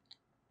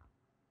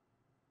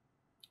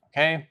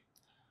 okay,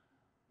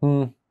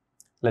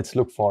 let's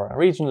look for a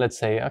region. Let's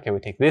say, okay, we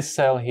take this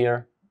cell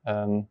here.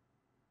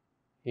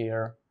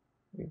 Here,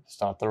 we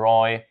start the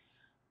ROI,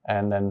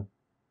 and then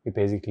we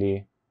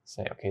basically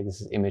say, okay,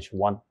 this is image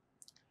 1.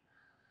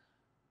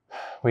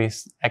 We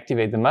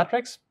activate the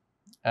matrix,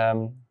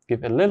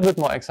 give a little bit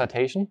more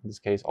excitation, in this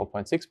case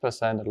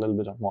 0.6%, a little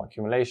bit of more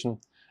accumulation,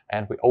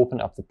 and we open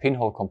up the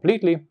pinhole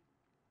completely,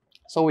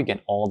 so we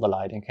get all the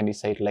light and can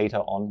decide later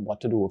on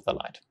what to do with the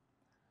light.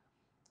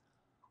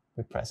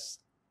 We press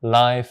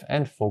live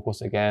and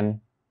focus again.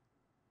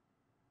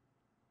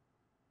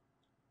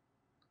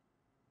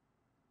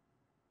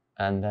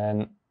 And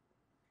then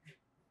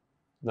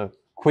the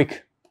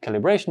quick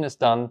calibration is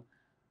done,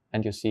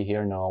 and you see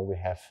here now we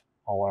have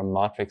our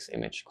matrix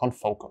image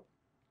confocal.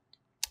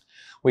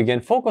 We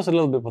can focus a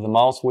little bit with the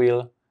mouse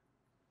wheel,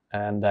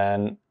 and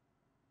then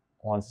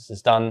once this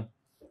is done,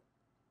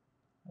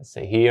 let's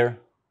say here,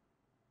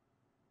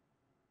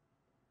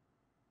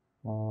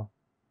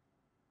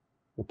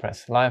 we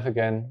press live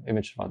again,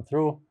 image run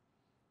through.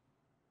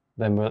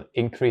 Then we'll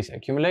increase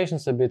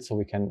accumulations a bit so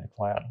we can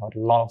acquire a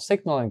lot of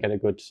signal and get a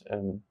good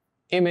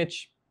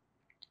image.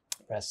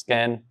 Press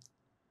scan.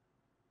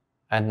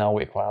 And now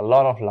we acquire a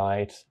lot of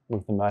light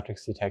with the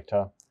matrix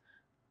detector.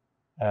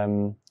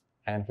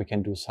 And we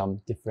can do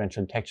some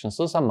differential detection,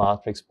 so some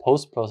matrix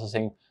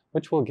post-processing,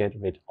 which will get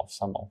rid of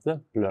some of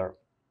the blur.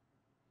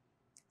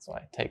 So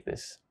I take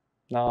this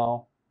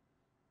now,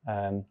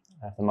 and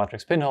I have the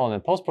matrix pinhole, and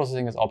the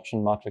post-processing is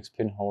option. Matrix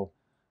pinhole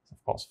is,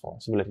 of course, for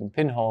simulating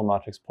pinhole,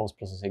 matrix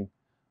post-processing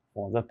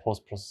for the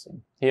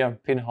post-processing. Here,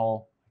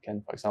 pinhole, I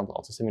can, for example,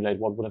 also simulate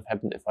what would have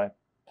happened if I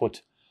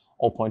put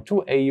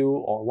 0.2 AU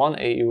or 1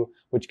 AU,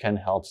 which can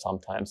help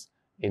sometimes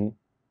in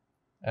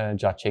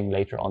judging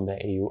later on the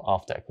AU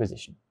after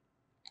acquisition.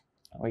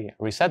 We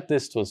reset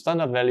this to a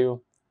standard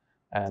value,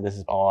 and this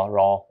is our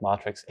raw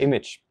matrix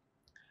image.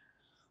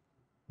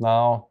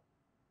 Now,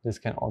 this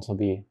can also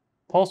be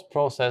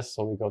post-processed,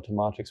 so we go to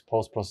matrix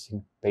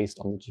post-processing based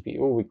on the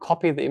GPU. We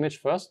copy the image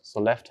first, so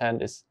left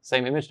hand is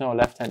same image now,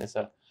 left hand is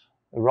a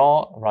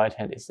raw, right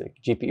hand is the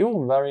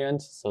GPU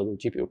variant, so the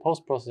GPU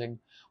post-processing.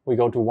 We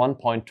go to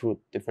 1.2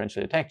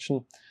 differential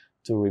detection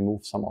to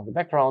remove some of the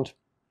background.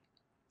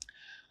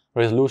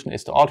 Resolution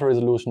is the auto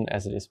resolution,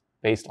 as it is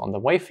based on the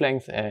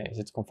wavelength. As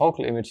it's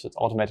confocal image, so it's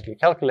automatically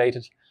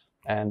calculated.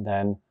 And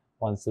then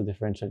once the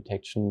differential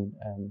detection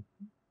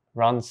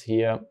runs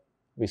here,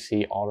 we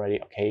see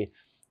already, okay,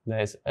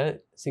 there's a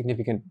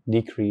significant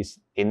decrease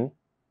in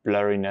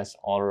blurriness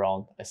all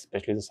around,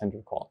 especially the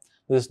central core.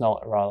 This is now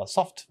a rather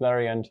soft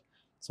variant,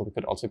 so we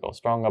could also go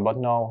stronger, but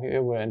now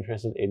here we're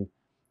interested in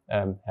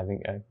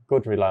having a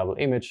good reliable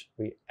image.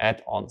 We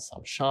add on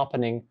some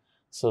sharpening,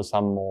 so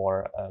some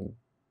more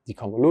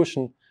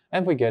deconvolution,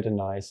 and we get a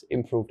nice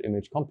improved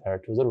image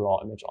compared to the raw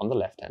image on the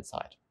left-hand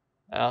side.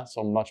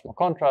 So much more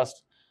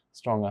contrast,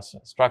 stronger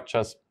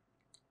structures,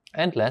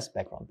 and less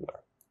background blur.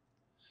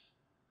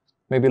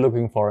 Maybe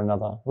looking for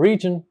another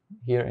region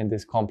here in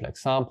this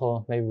complex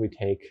sample. Maybe we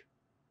take,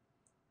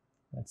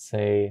 let's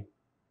say,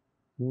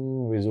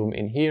 we zoom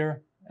in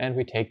here, and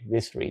we take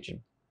this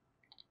region.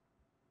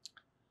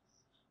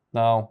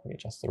 Now we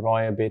adjust the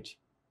ROI a bit,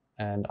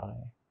 and I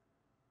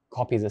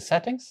copy the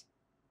settings.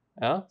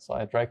 So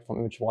I drag from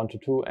image 1 to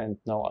 2, and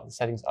now the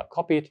settings are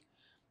copied,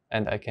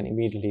 and I can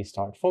immediately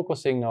start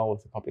focusing now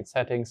with the copied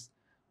settings.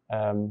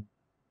 I'm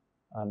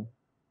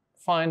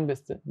fine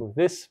with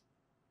this,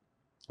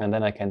 and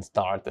then I can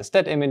start the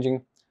STED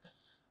imaging,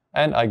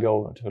 and I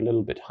go to a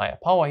little bit higher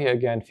power here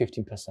again,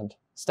 15%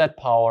 STED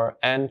power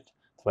and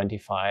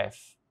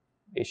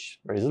 25-ish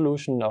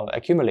resolution or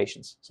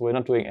accumulations. So we're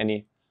not doing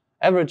any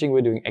averaging,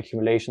 we're doing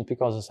accumulations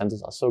because the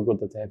sensors are so good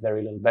that they have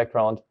very little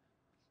background.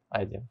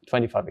 I do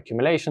 25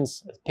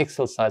 accumulations, a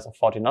pixel size of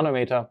 40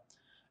 nanometer,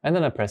 and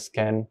then I press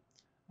scan,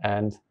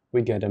 and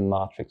we get a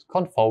matrix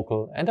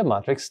confocal and a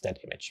matrix STED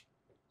image.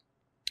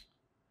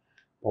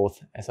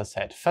 Both, as I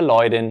said,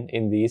 phalloidin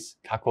in these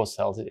Caco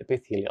cells, the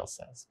epithelial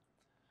cells.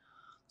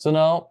 So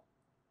now,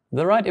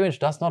 the right image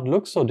does not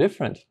look so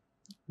different,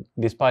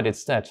 despite its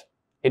STED.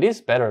 It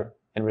is better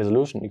in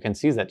resolution. You can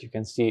see that. You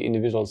can see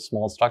individual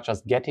small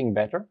structures getting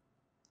better.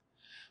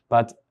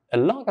 But a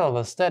lot of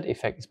the STED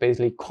effect is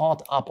basically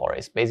caught up, or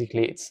is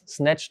basically it's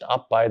snatched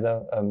up by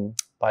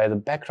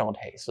the background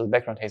haze. So the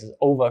background haze is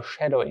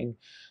overshadowing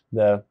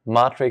the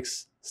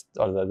matrix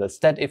or the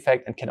STED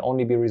effect and can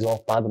only be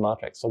resolved by the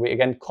matrix. So we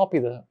again copy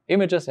the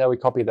images. Here we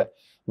copy the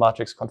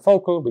matrix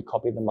confocal, we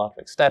copy the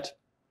matrix STED,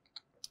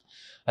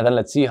 And then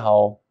let's see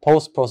how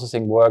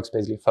post-processing works,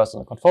 basically first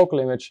on the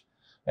confocal image.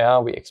 Yeah,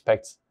 we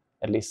expect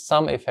at least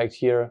some effect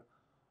here.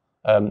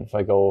 If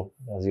I go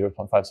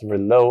 0.5 is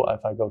really low,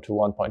 if I go to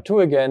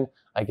 1.2 again,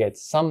 I get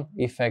some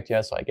effect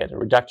here, so I get a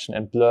reduction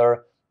in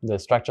blur. The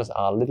structures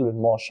are a little bit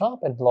more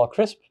sharp and more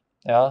crisp.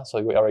 Yeah,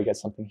 so we already get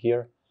something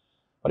here.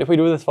 But if we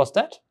do this for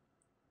STED,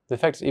 the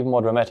effect is even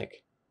more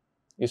dramatic.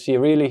 You see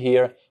really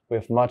here we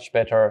have much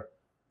better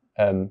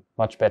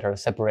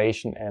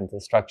separation, and the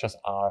structures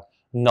are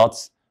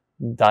not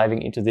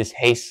diving into this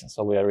haze,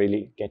 so we are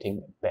really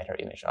getting a better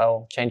image.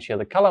 I'll change here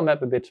the color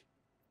map a bit.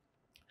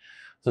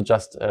 So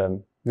just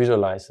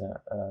visualize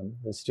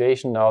the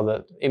situation. Now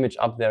the image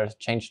up there is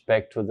changed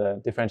back to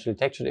the differentially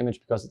textured image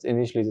because it's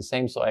initially the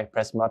same. So I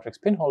press matrix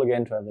pinhole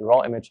again to have the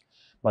raw image.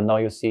 But now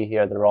you see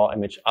here the raw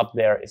image up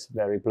there is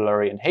very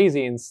blurry and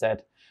hazy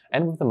instead.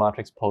 And with the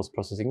matrix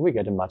post-processing, we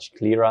get a much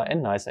clearer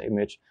and nicer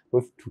image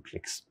with 2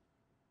 clicks.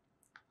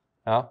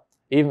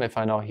 Even if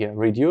I now here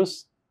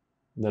reduce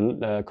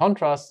the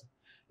contrast,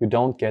 you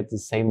don't get the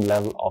same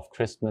level of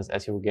crispness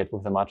as you get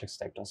with the matrix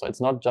detector. So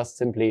it's not just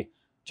simply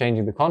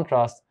changing the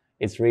contrast,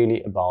 it's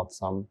really about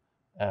some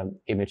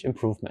image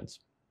improvements.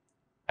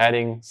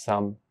 Adding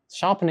some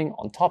sharpening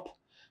on top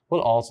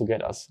will also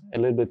get us a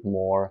little bit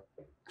more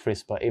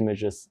crisper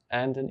images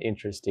and an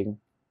interesting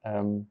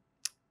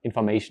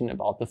information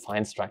about the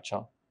fine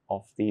structure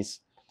of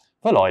these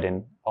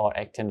phalloidin or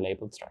actin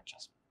labeled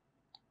structures.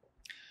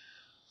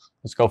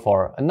 Let's go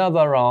for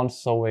another round.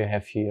 So we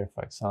have here,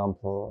 for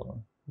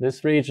example,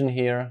 this region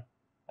here.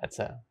 That's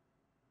a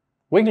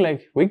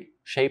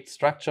wig-shaped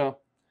structure.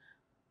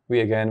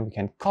 We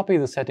can copy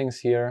the settings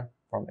here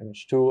from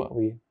image 2.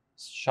 We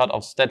shut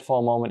off STED for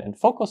a moment and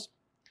focus.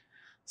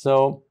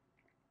 So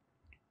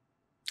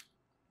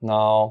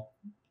now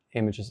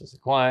images is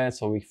acquired.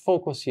 So we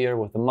focus here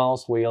with the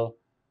mouse wheel.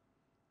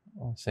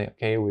 I'll say,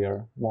 okay, we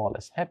are more or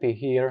less happy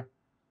here.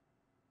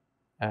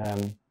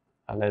 I'll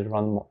let it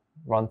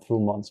run through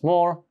once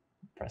more,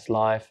 press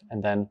live,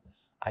 and then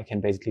I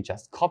can basically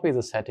just copy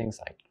the settings.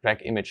 I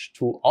drag image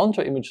 2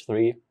 onto image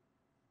 3.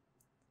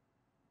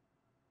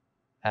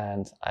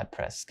 And I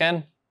press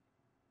scan.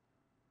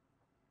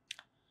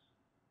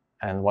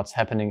 And what's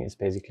happening is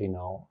basically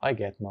now I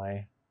get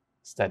my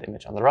STED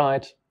image on the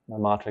right, my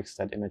matrix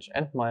STED image,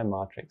 and my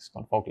matrix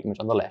confocal image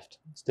on the left.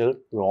 Still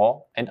raw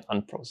and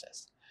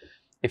unprocessed.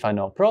 If I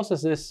now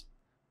process this,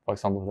 for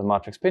example, with the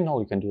matrix pinhole,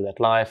 you can do that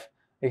live.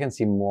 You can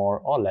see more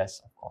or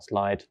less, of course,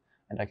 light,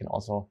 and I can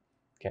also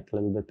get a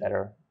little bit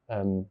better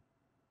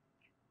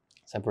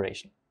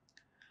separation.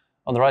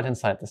 On the right-hand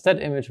side, the STED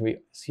image, we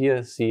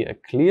here see a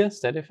clear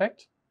STED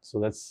effect. So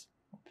that's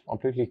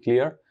completely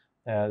clear.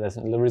 There's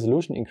a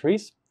resolution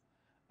increase.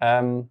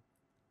 But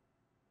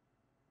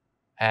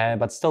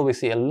still we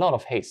see a lot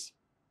of haze.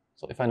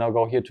 So if I now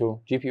go here to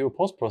GPU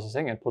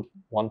post-processing and put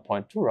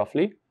 1.2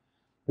 roughly,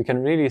 we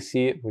can really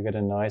see we get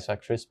a nicer,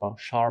 crisper,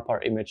 sharper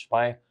image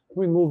by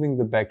removing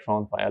the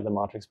background via the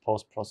matrix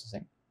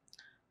post-processing.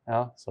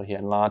 So here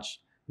in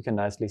large, you can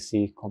nicely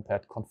see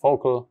compared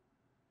confocal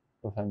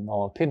with a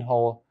normal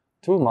pinhole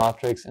to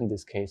matrix, in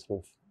this case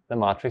with the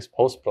matrix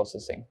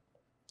post-processing.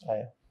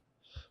 I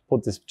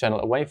put this channel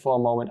away for a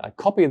moment, I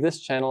copy this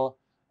channel,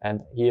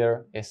 and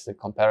here is the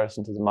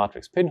comparison to the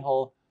matrix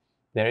pinhole.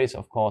 There is,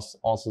 of course,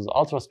 also the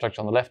ultrastructure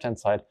on the left-hand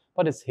side,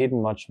 but it's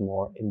hidden much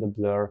more in the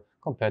blur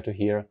compared to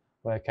here,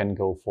 where I can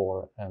go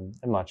for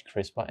a much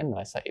crisper and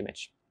nicer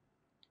image.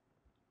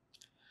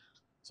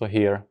 So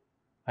here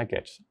I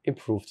get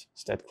improved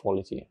STED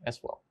quality as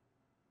well.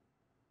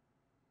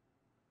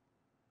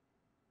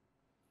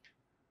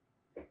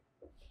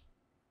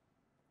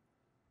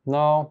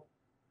 Now,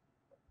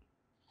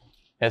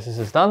 as this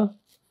is done,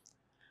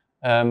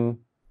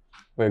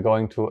 we're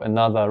going to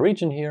another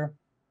region here.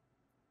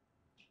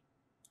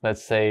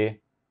 Let's say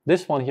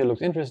this one here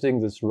looks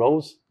interesting, this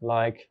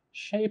rose-like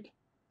shape,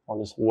 or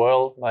this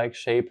whirl-like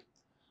shape.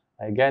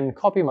 I again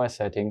copy my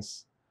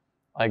settings.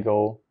 I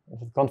go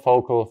with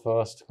confocal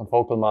first,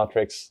 confocal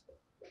matrix,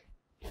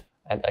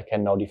 and I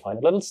can now define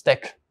a little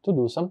stack to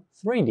do some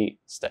 3D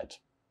STED.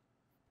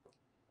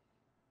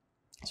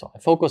 So I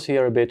focus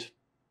here a bit.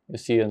 You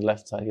see on the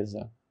left side here's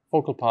the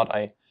focal part.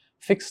 I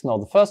fix now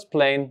the first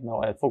plane.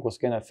 Now I focus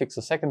again, I fix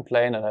the second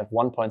plane, and I have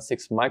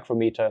 1.6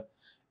 micrometer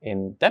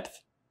in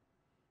depth.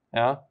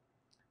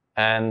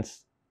 And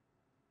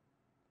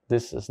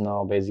this is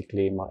now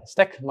basically my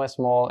stack, my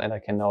small, and I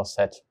can now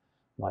set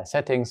my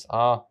settings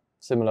are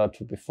similar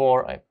to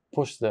before. I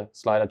push the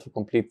slider to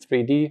complete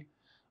 3D.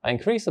 I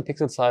increase the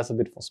pixel size a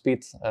bit for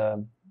speed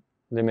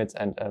limits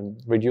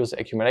and reduce the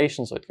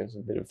accumulation so it gets a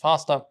bit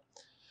faster.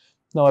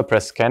 Now I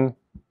press scan.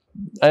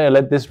 I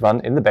let this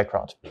run in the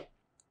background.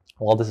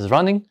 While this is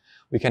running,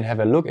 we can have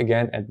a look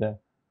again at the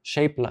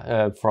shape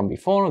from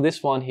before,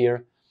 this one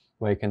here,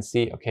 where you can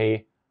see,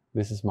 okay,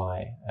 this is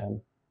my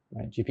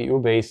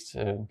GPU-based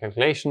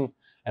calculation,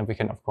 and we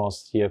can, of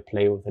course, here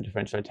play with the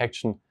differential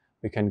detection.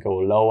 We can go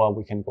lower,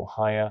 we can go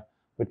higher,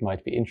 which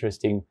might be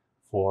interesting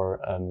for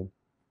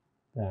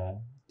the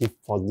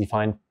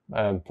defined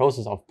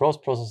process of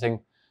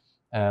post-processing.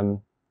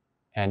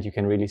 And you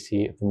can really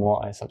see the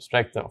more I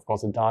subtract, of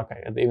course, the darker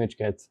the image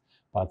gets,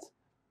 but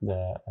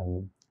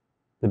the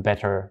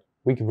better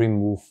we can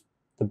remove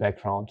the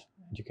background.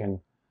 And you can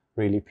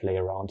really play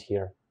around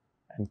here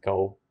and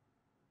go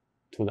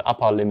to the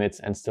upper limits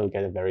and still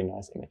get a very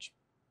nice image.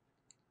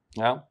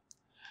 Yeah.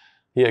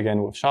 Here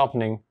again with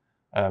sharpening,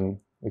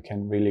 we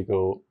can really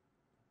go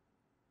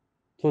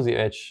to the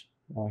edge.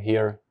 Now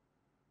here,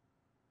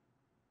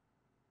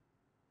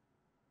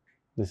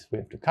 this we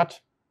have to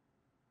cut.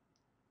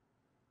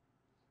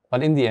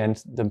 But in the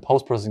end, the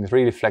post-processing is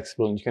really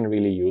flexible and you can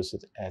really use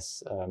it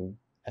as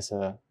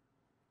a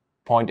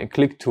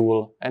point-and-click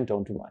tool and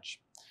don't do much.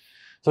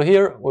 So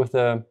here with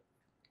the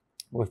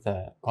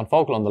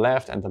confocal on the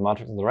left and the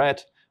matrix on the right,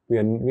 we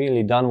are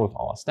really done with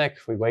our stack.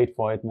 We wait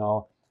for it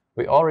now.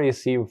 We already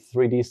see with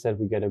 3D STED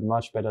we get a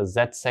much better Z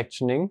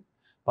sectioning,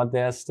 but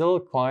there's still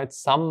quite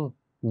some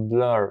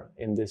blur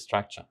in this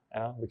structure.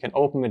 Yeah? We can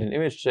open it in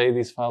ImageJ,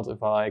 these files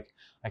if I like.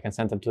 I can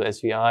send them to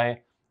SVI.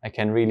 I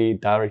can really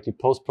directly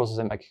post-process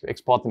them. I can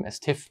export them as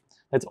TIFF.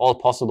 That's all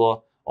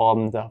possible.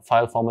 The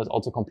file format is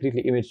also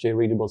completely ImageJ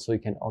readable, so you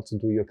can also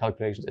do your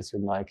calculations as you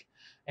like.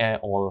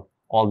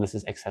 All this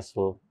is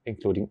accessible,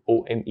 including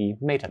OME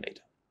metadata.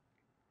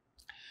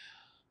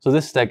 So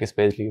this stack is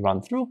basically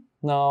run through.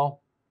 Now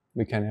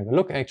we can have a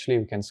look. Actually,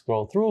 we can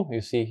scroll through.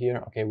 You see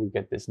here, okay, we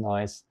get this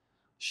nice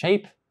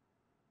shape.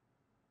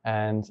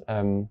 And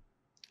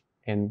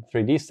in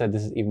 3D STED,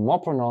 this is even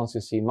more pronounced.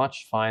 You see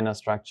much finer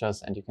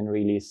structures, and you can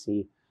really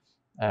see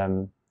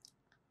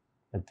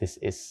that this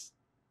is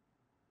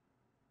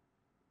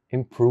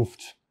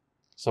improved.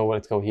 So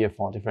let's go here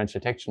for differential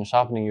detection,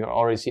 sharpening. You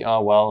already see,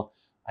 well,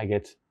 I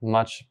get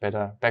much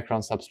better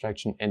background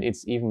subtraction, and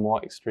it's even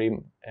more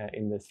extreme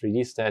in the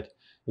 3D STED.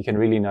 You can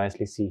really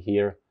nicely see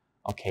here,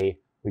 okay,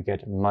 we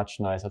get much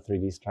nicer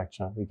 3D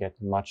structure. We get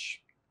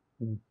much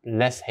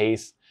less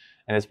haze.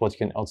 And that's what you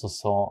can also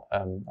saw,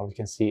 or you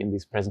can see in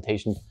this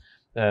presentation,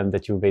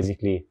 that you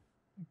basically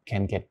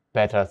can get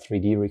better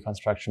 3D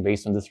reconstruction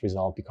based on this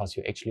result, because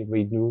you actually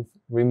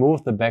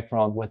remove the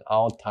background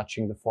without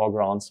touching the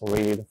foreground. So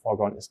really the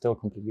foreground is still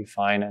completely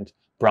fine and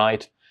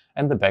bright,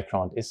 and the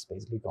background is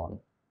basically gone.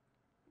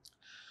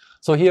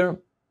 So here,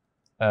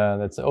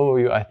 that's the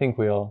overview. I think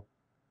we'll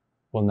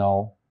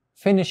now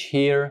finish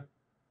here,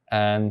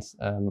 and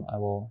I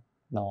will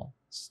now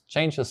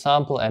change the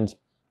sample. And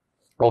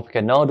what we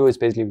can now do is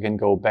basically we can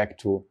go back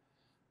to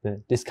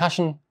the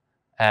discussion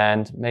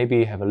and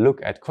maybe have a look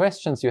at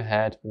questions you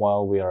had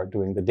while we are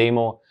doing the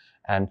demo,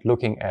 and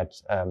looking at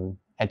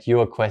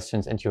your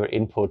questions and your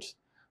input.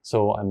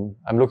 So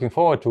I'm looking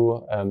forward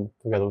to,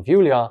 together with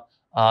Julia,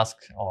 ask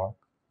or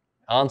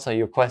answer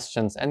your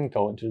questions and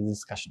go into the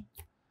discussion.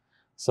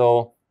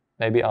 So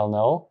maybe I'll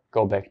now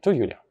go back to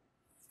Julia.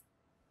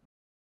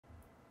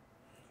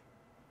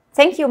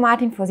 Thank you,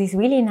 Martin, for this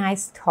really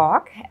nice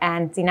talk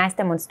and the nice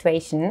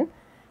demonstration.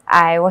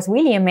 I was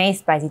really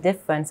amazed by the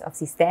difference of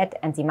the STED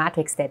and the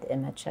MATRIX STED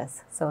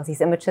images. So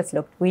these images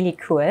looked really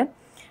cool.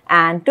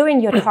 And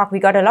during your talk, we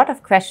got a lot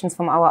of questions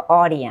from our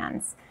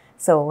audience.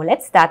 So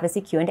let's start with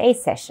the Q&A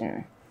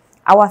session.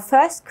 Our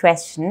first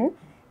question: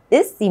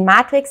 is the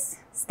MATRIX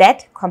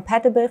STED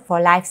compatible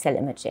for live cell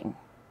imaging?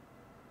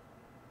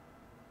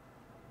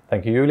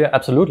 Thank you, Julia.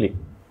 Absolutely.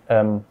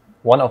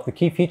 One of the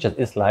key features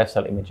is live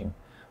cell imaging.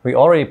 We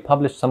already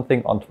published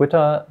something on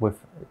Twitter with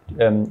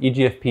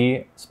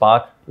EGFP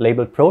Spark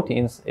labeled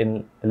proteins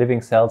in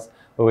living cells,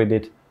 where we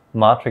did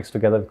matrix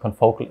together with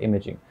confocal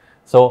imaging.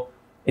 So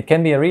it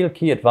can be a real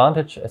key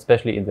advantage,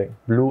 especially in the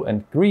blue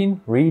and green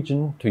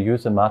region, to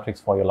use a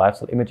matrix for your live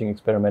cell imaging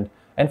experiment,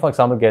 and for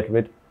example get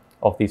rid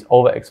of these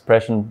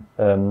overexpression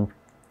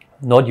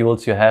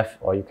nodules you have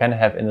or you can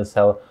have in the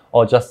cell,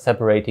 or just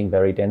separating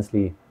very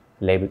densely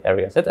labeled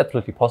areas. That's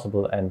absolutely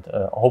possible, and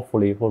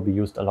hopefully will be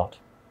used a lot.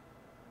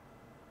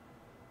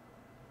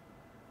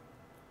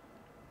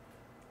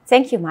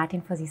 Thank you,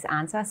 Martin, for this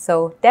answer.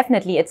 So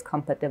definitely it's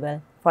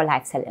compatible for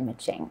live cell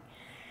imaging.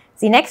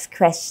 The next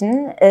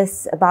question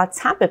is about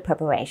sample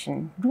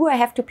preparation. Do I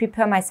have to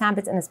prepare my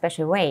samples in a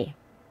special way?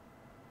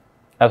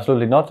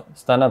 Absolutely not.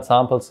 Standard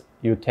samples,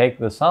 you take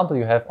the sample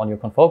you have on your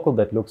confocal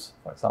that looks,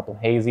 for example,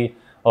 hazy,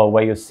 or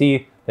where you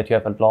see that you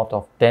have a lot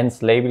of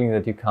dense labeling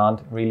that you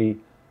can't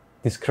really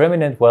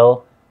discriminate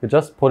well. You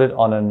just put it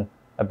on an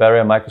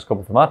abberior microscope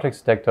with a matrix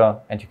detector,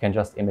 and you can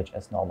just image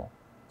as normal.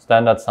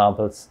 Standard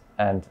samples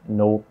and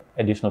no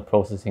additional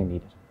processing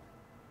needed.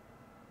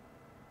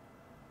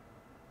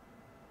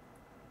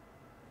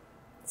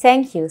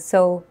 Thank you.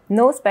 So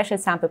no special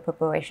sample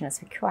preparation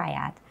is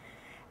required.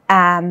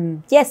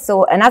 Yes,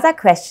 so another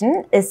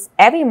question: is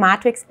every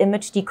matrix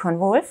image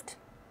deconvolved?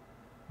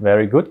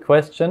 Very good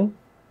question.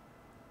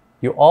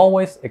 You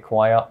always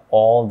acquire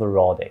all the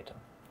raw data.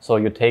 So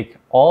you take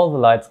all the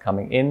lights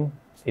coming in,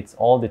 it's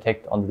all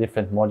detected on the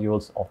different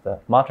modules of the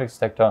matrix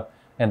detector,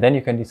 and then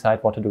you can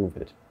decide what to do with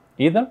it.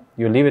 Either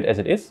you leave it as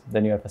it is,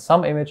 then you have a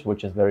sum image,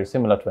 which is very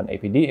similar to an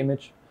APD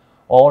image,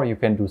 or you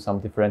can do some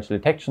differential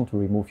detection to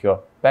remove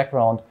your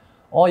background,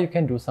 or you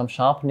can do some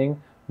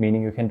sharpening,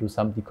 meaning you can do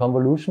some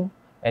deconvolution,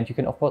 and you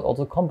can of course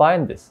also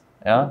combine this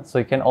Yeah? So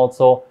you can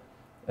also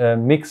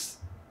mix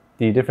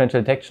the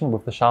differential detection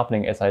with the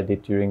sharpening as I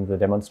did during the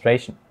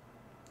demonstration.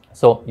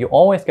 So you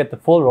always get the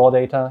full raw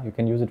data. You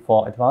can use it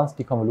for advanced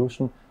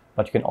deconvolution,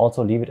 but you can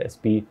also leave it as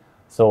B,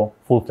 so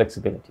full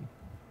flexibility.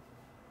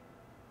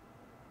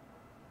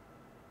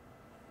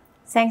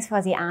 Thanks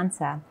for the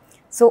answer.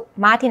 So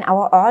Martin,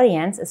 our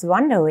audience is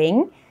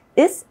wondering,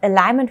 is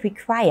alignment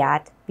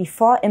required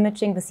before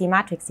imaging with the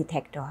matrix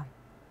detector?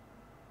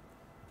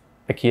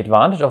 A key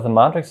advantage of the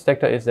matrix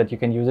detector is that you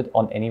can use it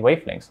on any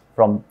wavelengths,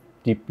 from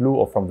deep blue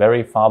or from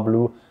very far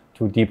blue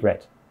to deep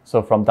red.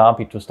 So from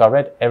dark to star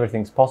red,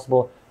 everything's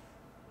possible.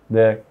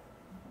 The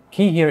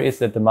key here is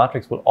that the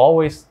matrix will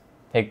always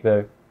take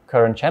the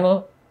current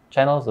channels,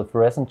 the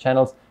fluorescent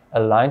channels,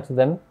 align to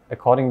them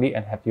accordingly,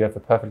 and you have a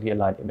perfectly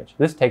aligned image.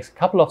 This takes a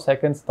couple of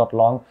seconds, not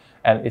long,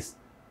 and is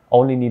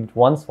only needed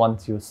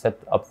once you set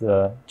up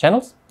the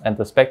channels and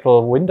the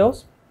spectral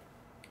windows.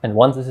 And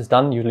once this is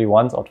done, usually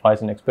once or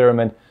twice in an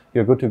experiment,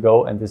 you're good to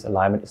go, and this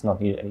alignment is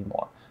not needed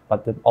anymore.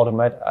 But the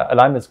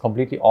alignment is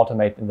completely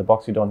automated in the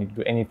box. You don't need to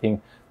do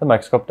anything. The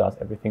microscope does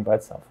everything by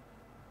itself.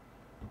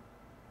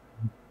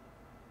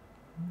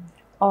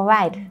 All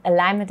right,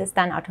 alignment is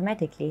done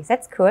automatically.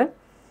 That's cool.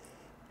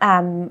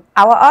 Our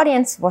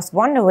audience was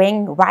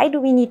wondering, why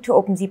do we need to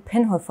open the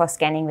pinhole for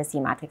scanning with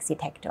the matrix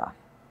detector?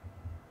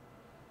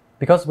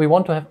 Because we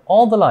want to have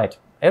all the light,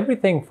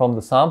 everything from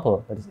the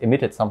sample that is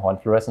emitted somehow in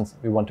fluorescence,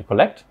 we want to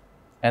collect.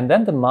 And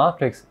then the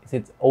matrix is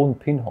its own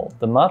pinhole.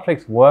 The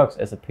matrix works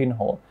as a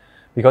pinhole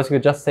because you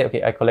just say,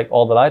 okay, I collect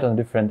all the light on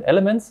different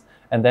elements,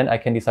 and then I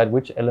can decide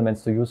which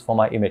elements to use for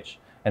my image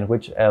and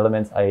which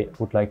elements I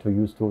would like to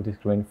use to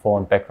discriminate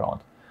foreground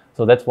background.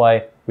 So that's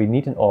why we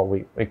need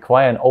we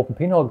require an open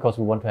pinhole, because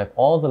we want to have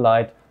all the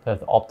light to have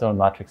the optimal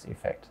matrix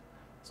effect.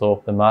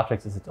 So the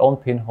matrix is its own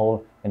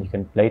pinhole, and you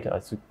can later,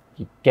 so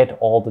you get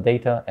all the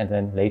data and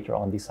then later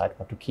on decide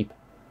what to keep.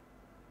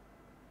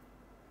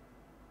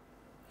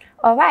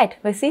 All right,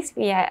 with this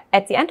we are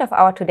at the end of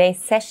our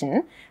today's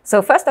session.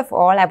 So first of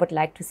all, I would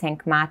like to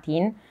thank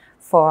Martin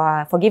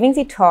for giving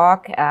the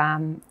talk,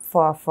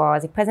 for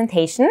the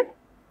presentation.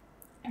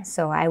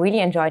 So I really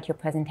enjoyed your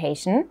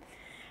presentation.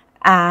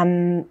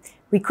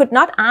 We could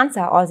not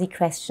answer all the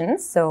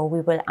questions, so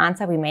we will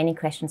answer remaining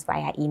questions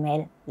via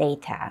email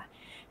later.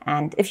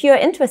 And if you're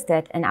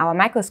interested in our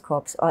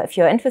microscopes, or if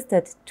you're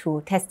interested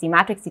to test the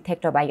matrix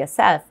detector by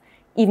yourself,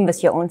 even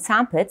with your own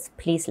samples,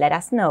 please let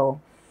us know.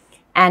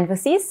 And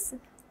with this,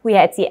 we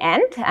are at the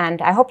end,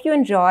 and I hope you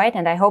enjoyed,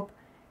 and I hope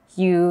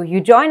you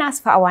join us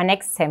for our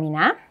next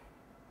seminar.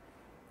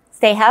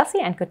 Stay healthy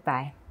and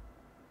goodbye.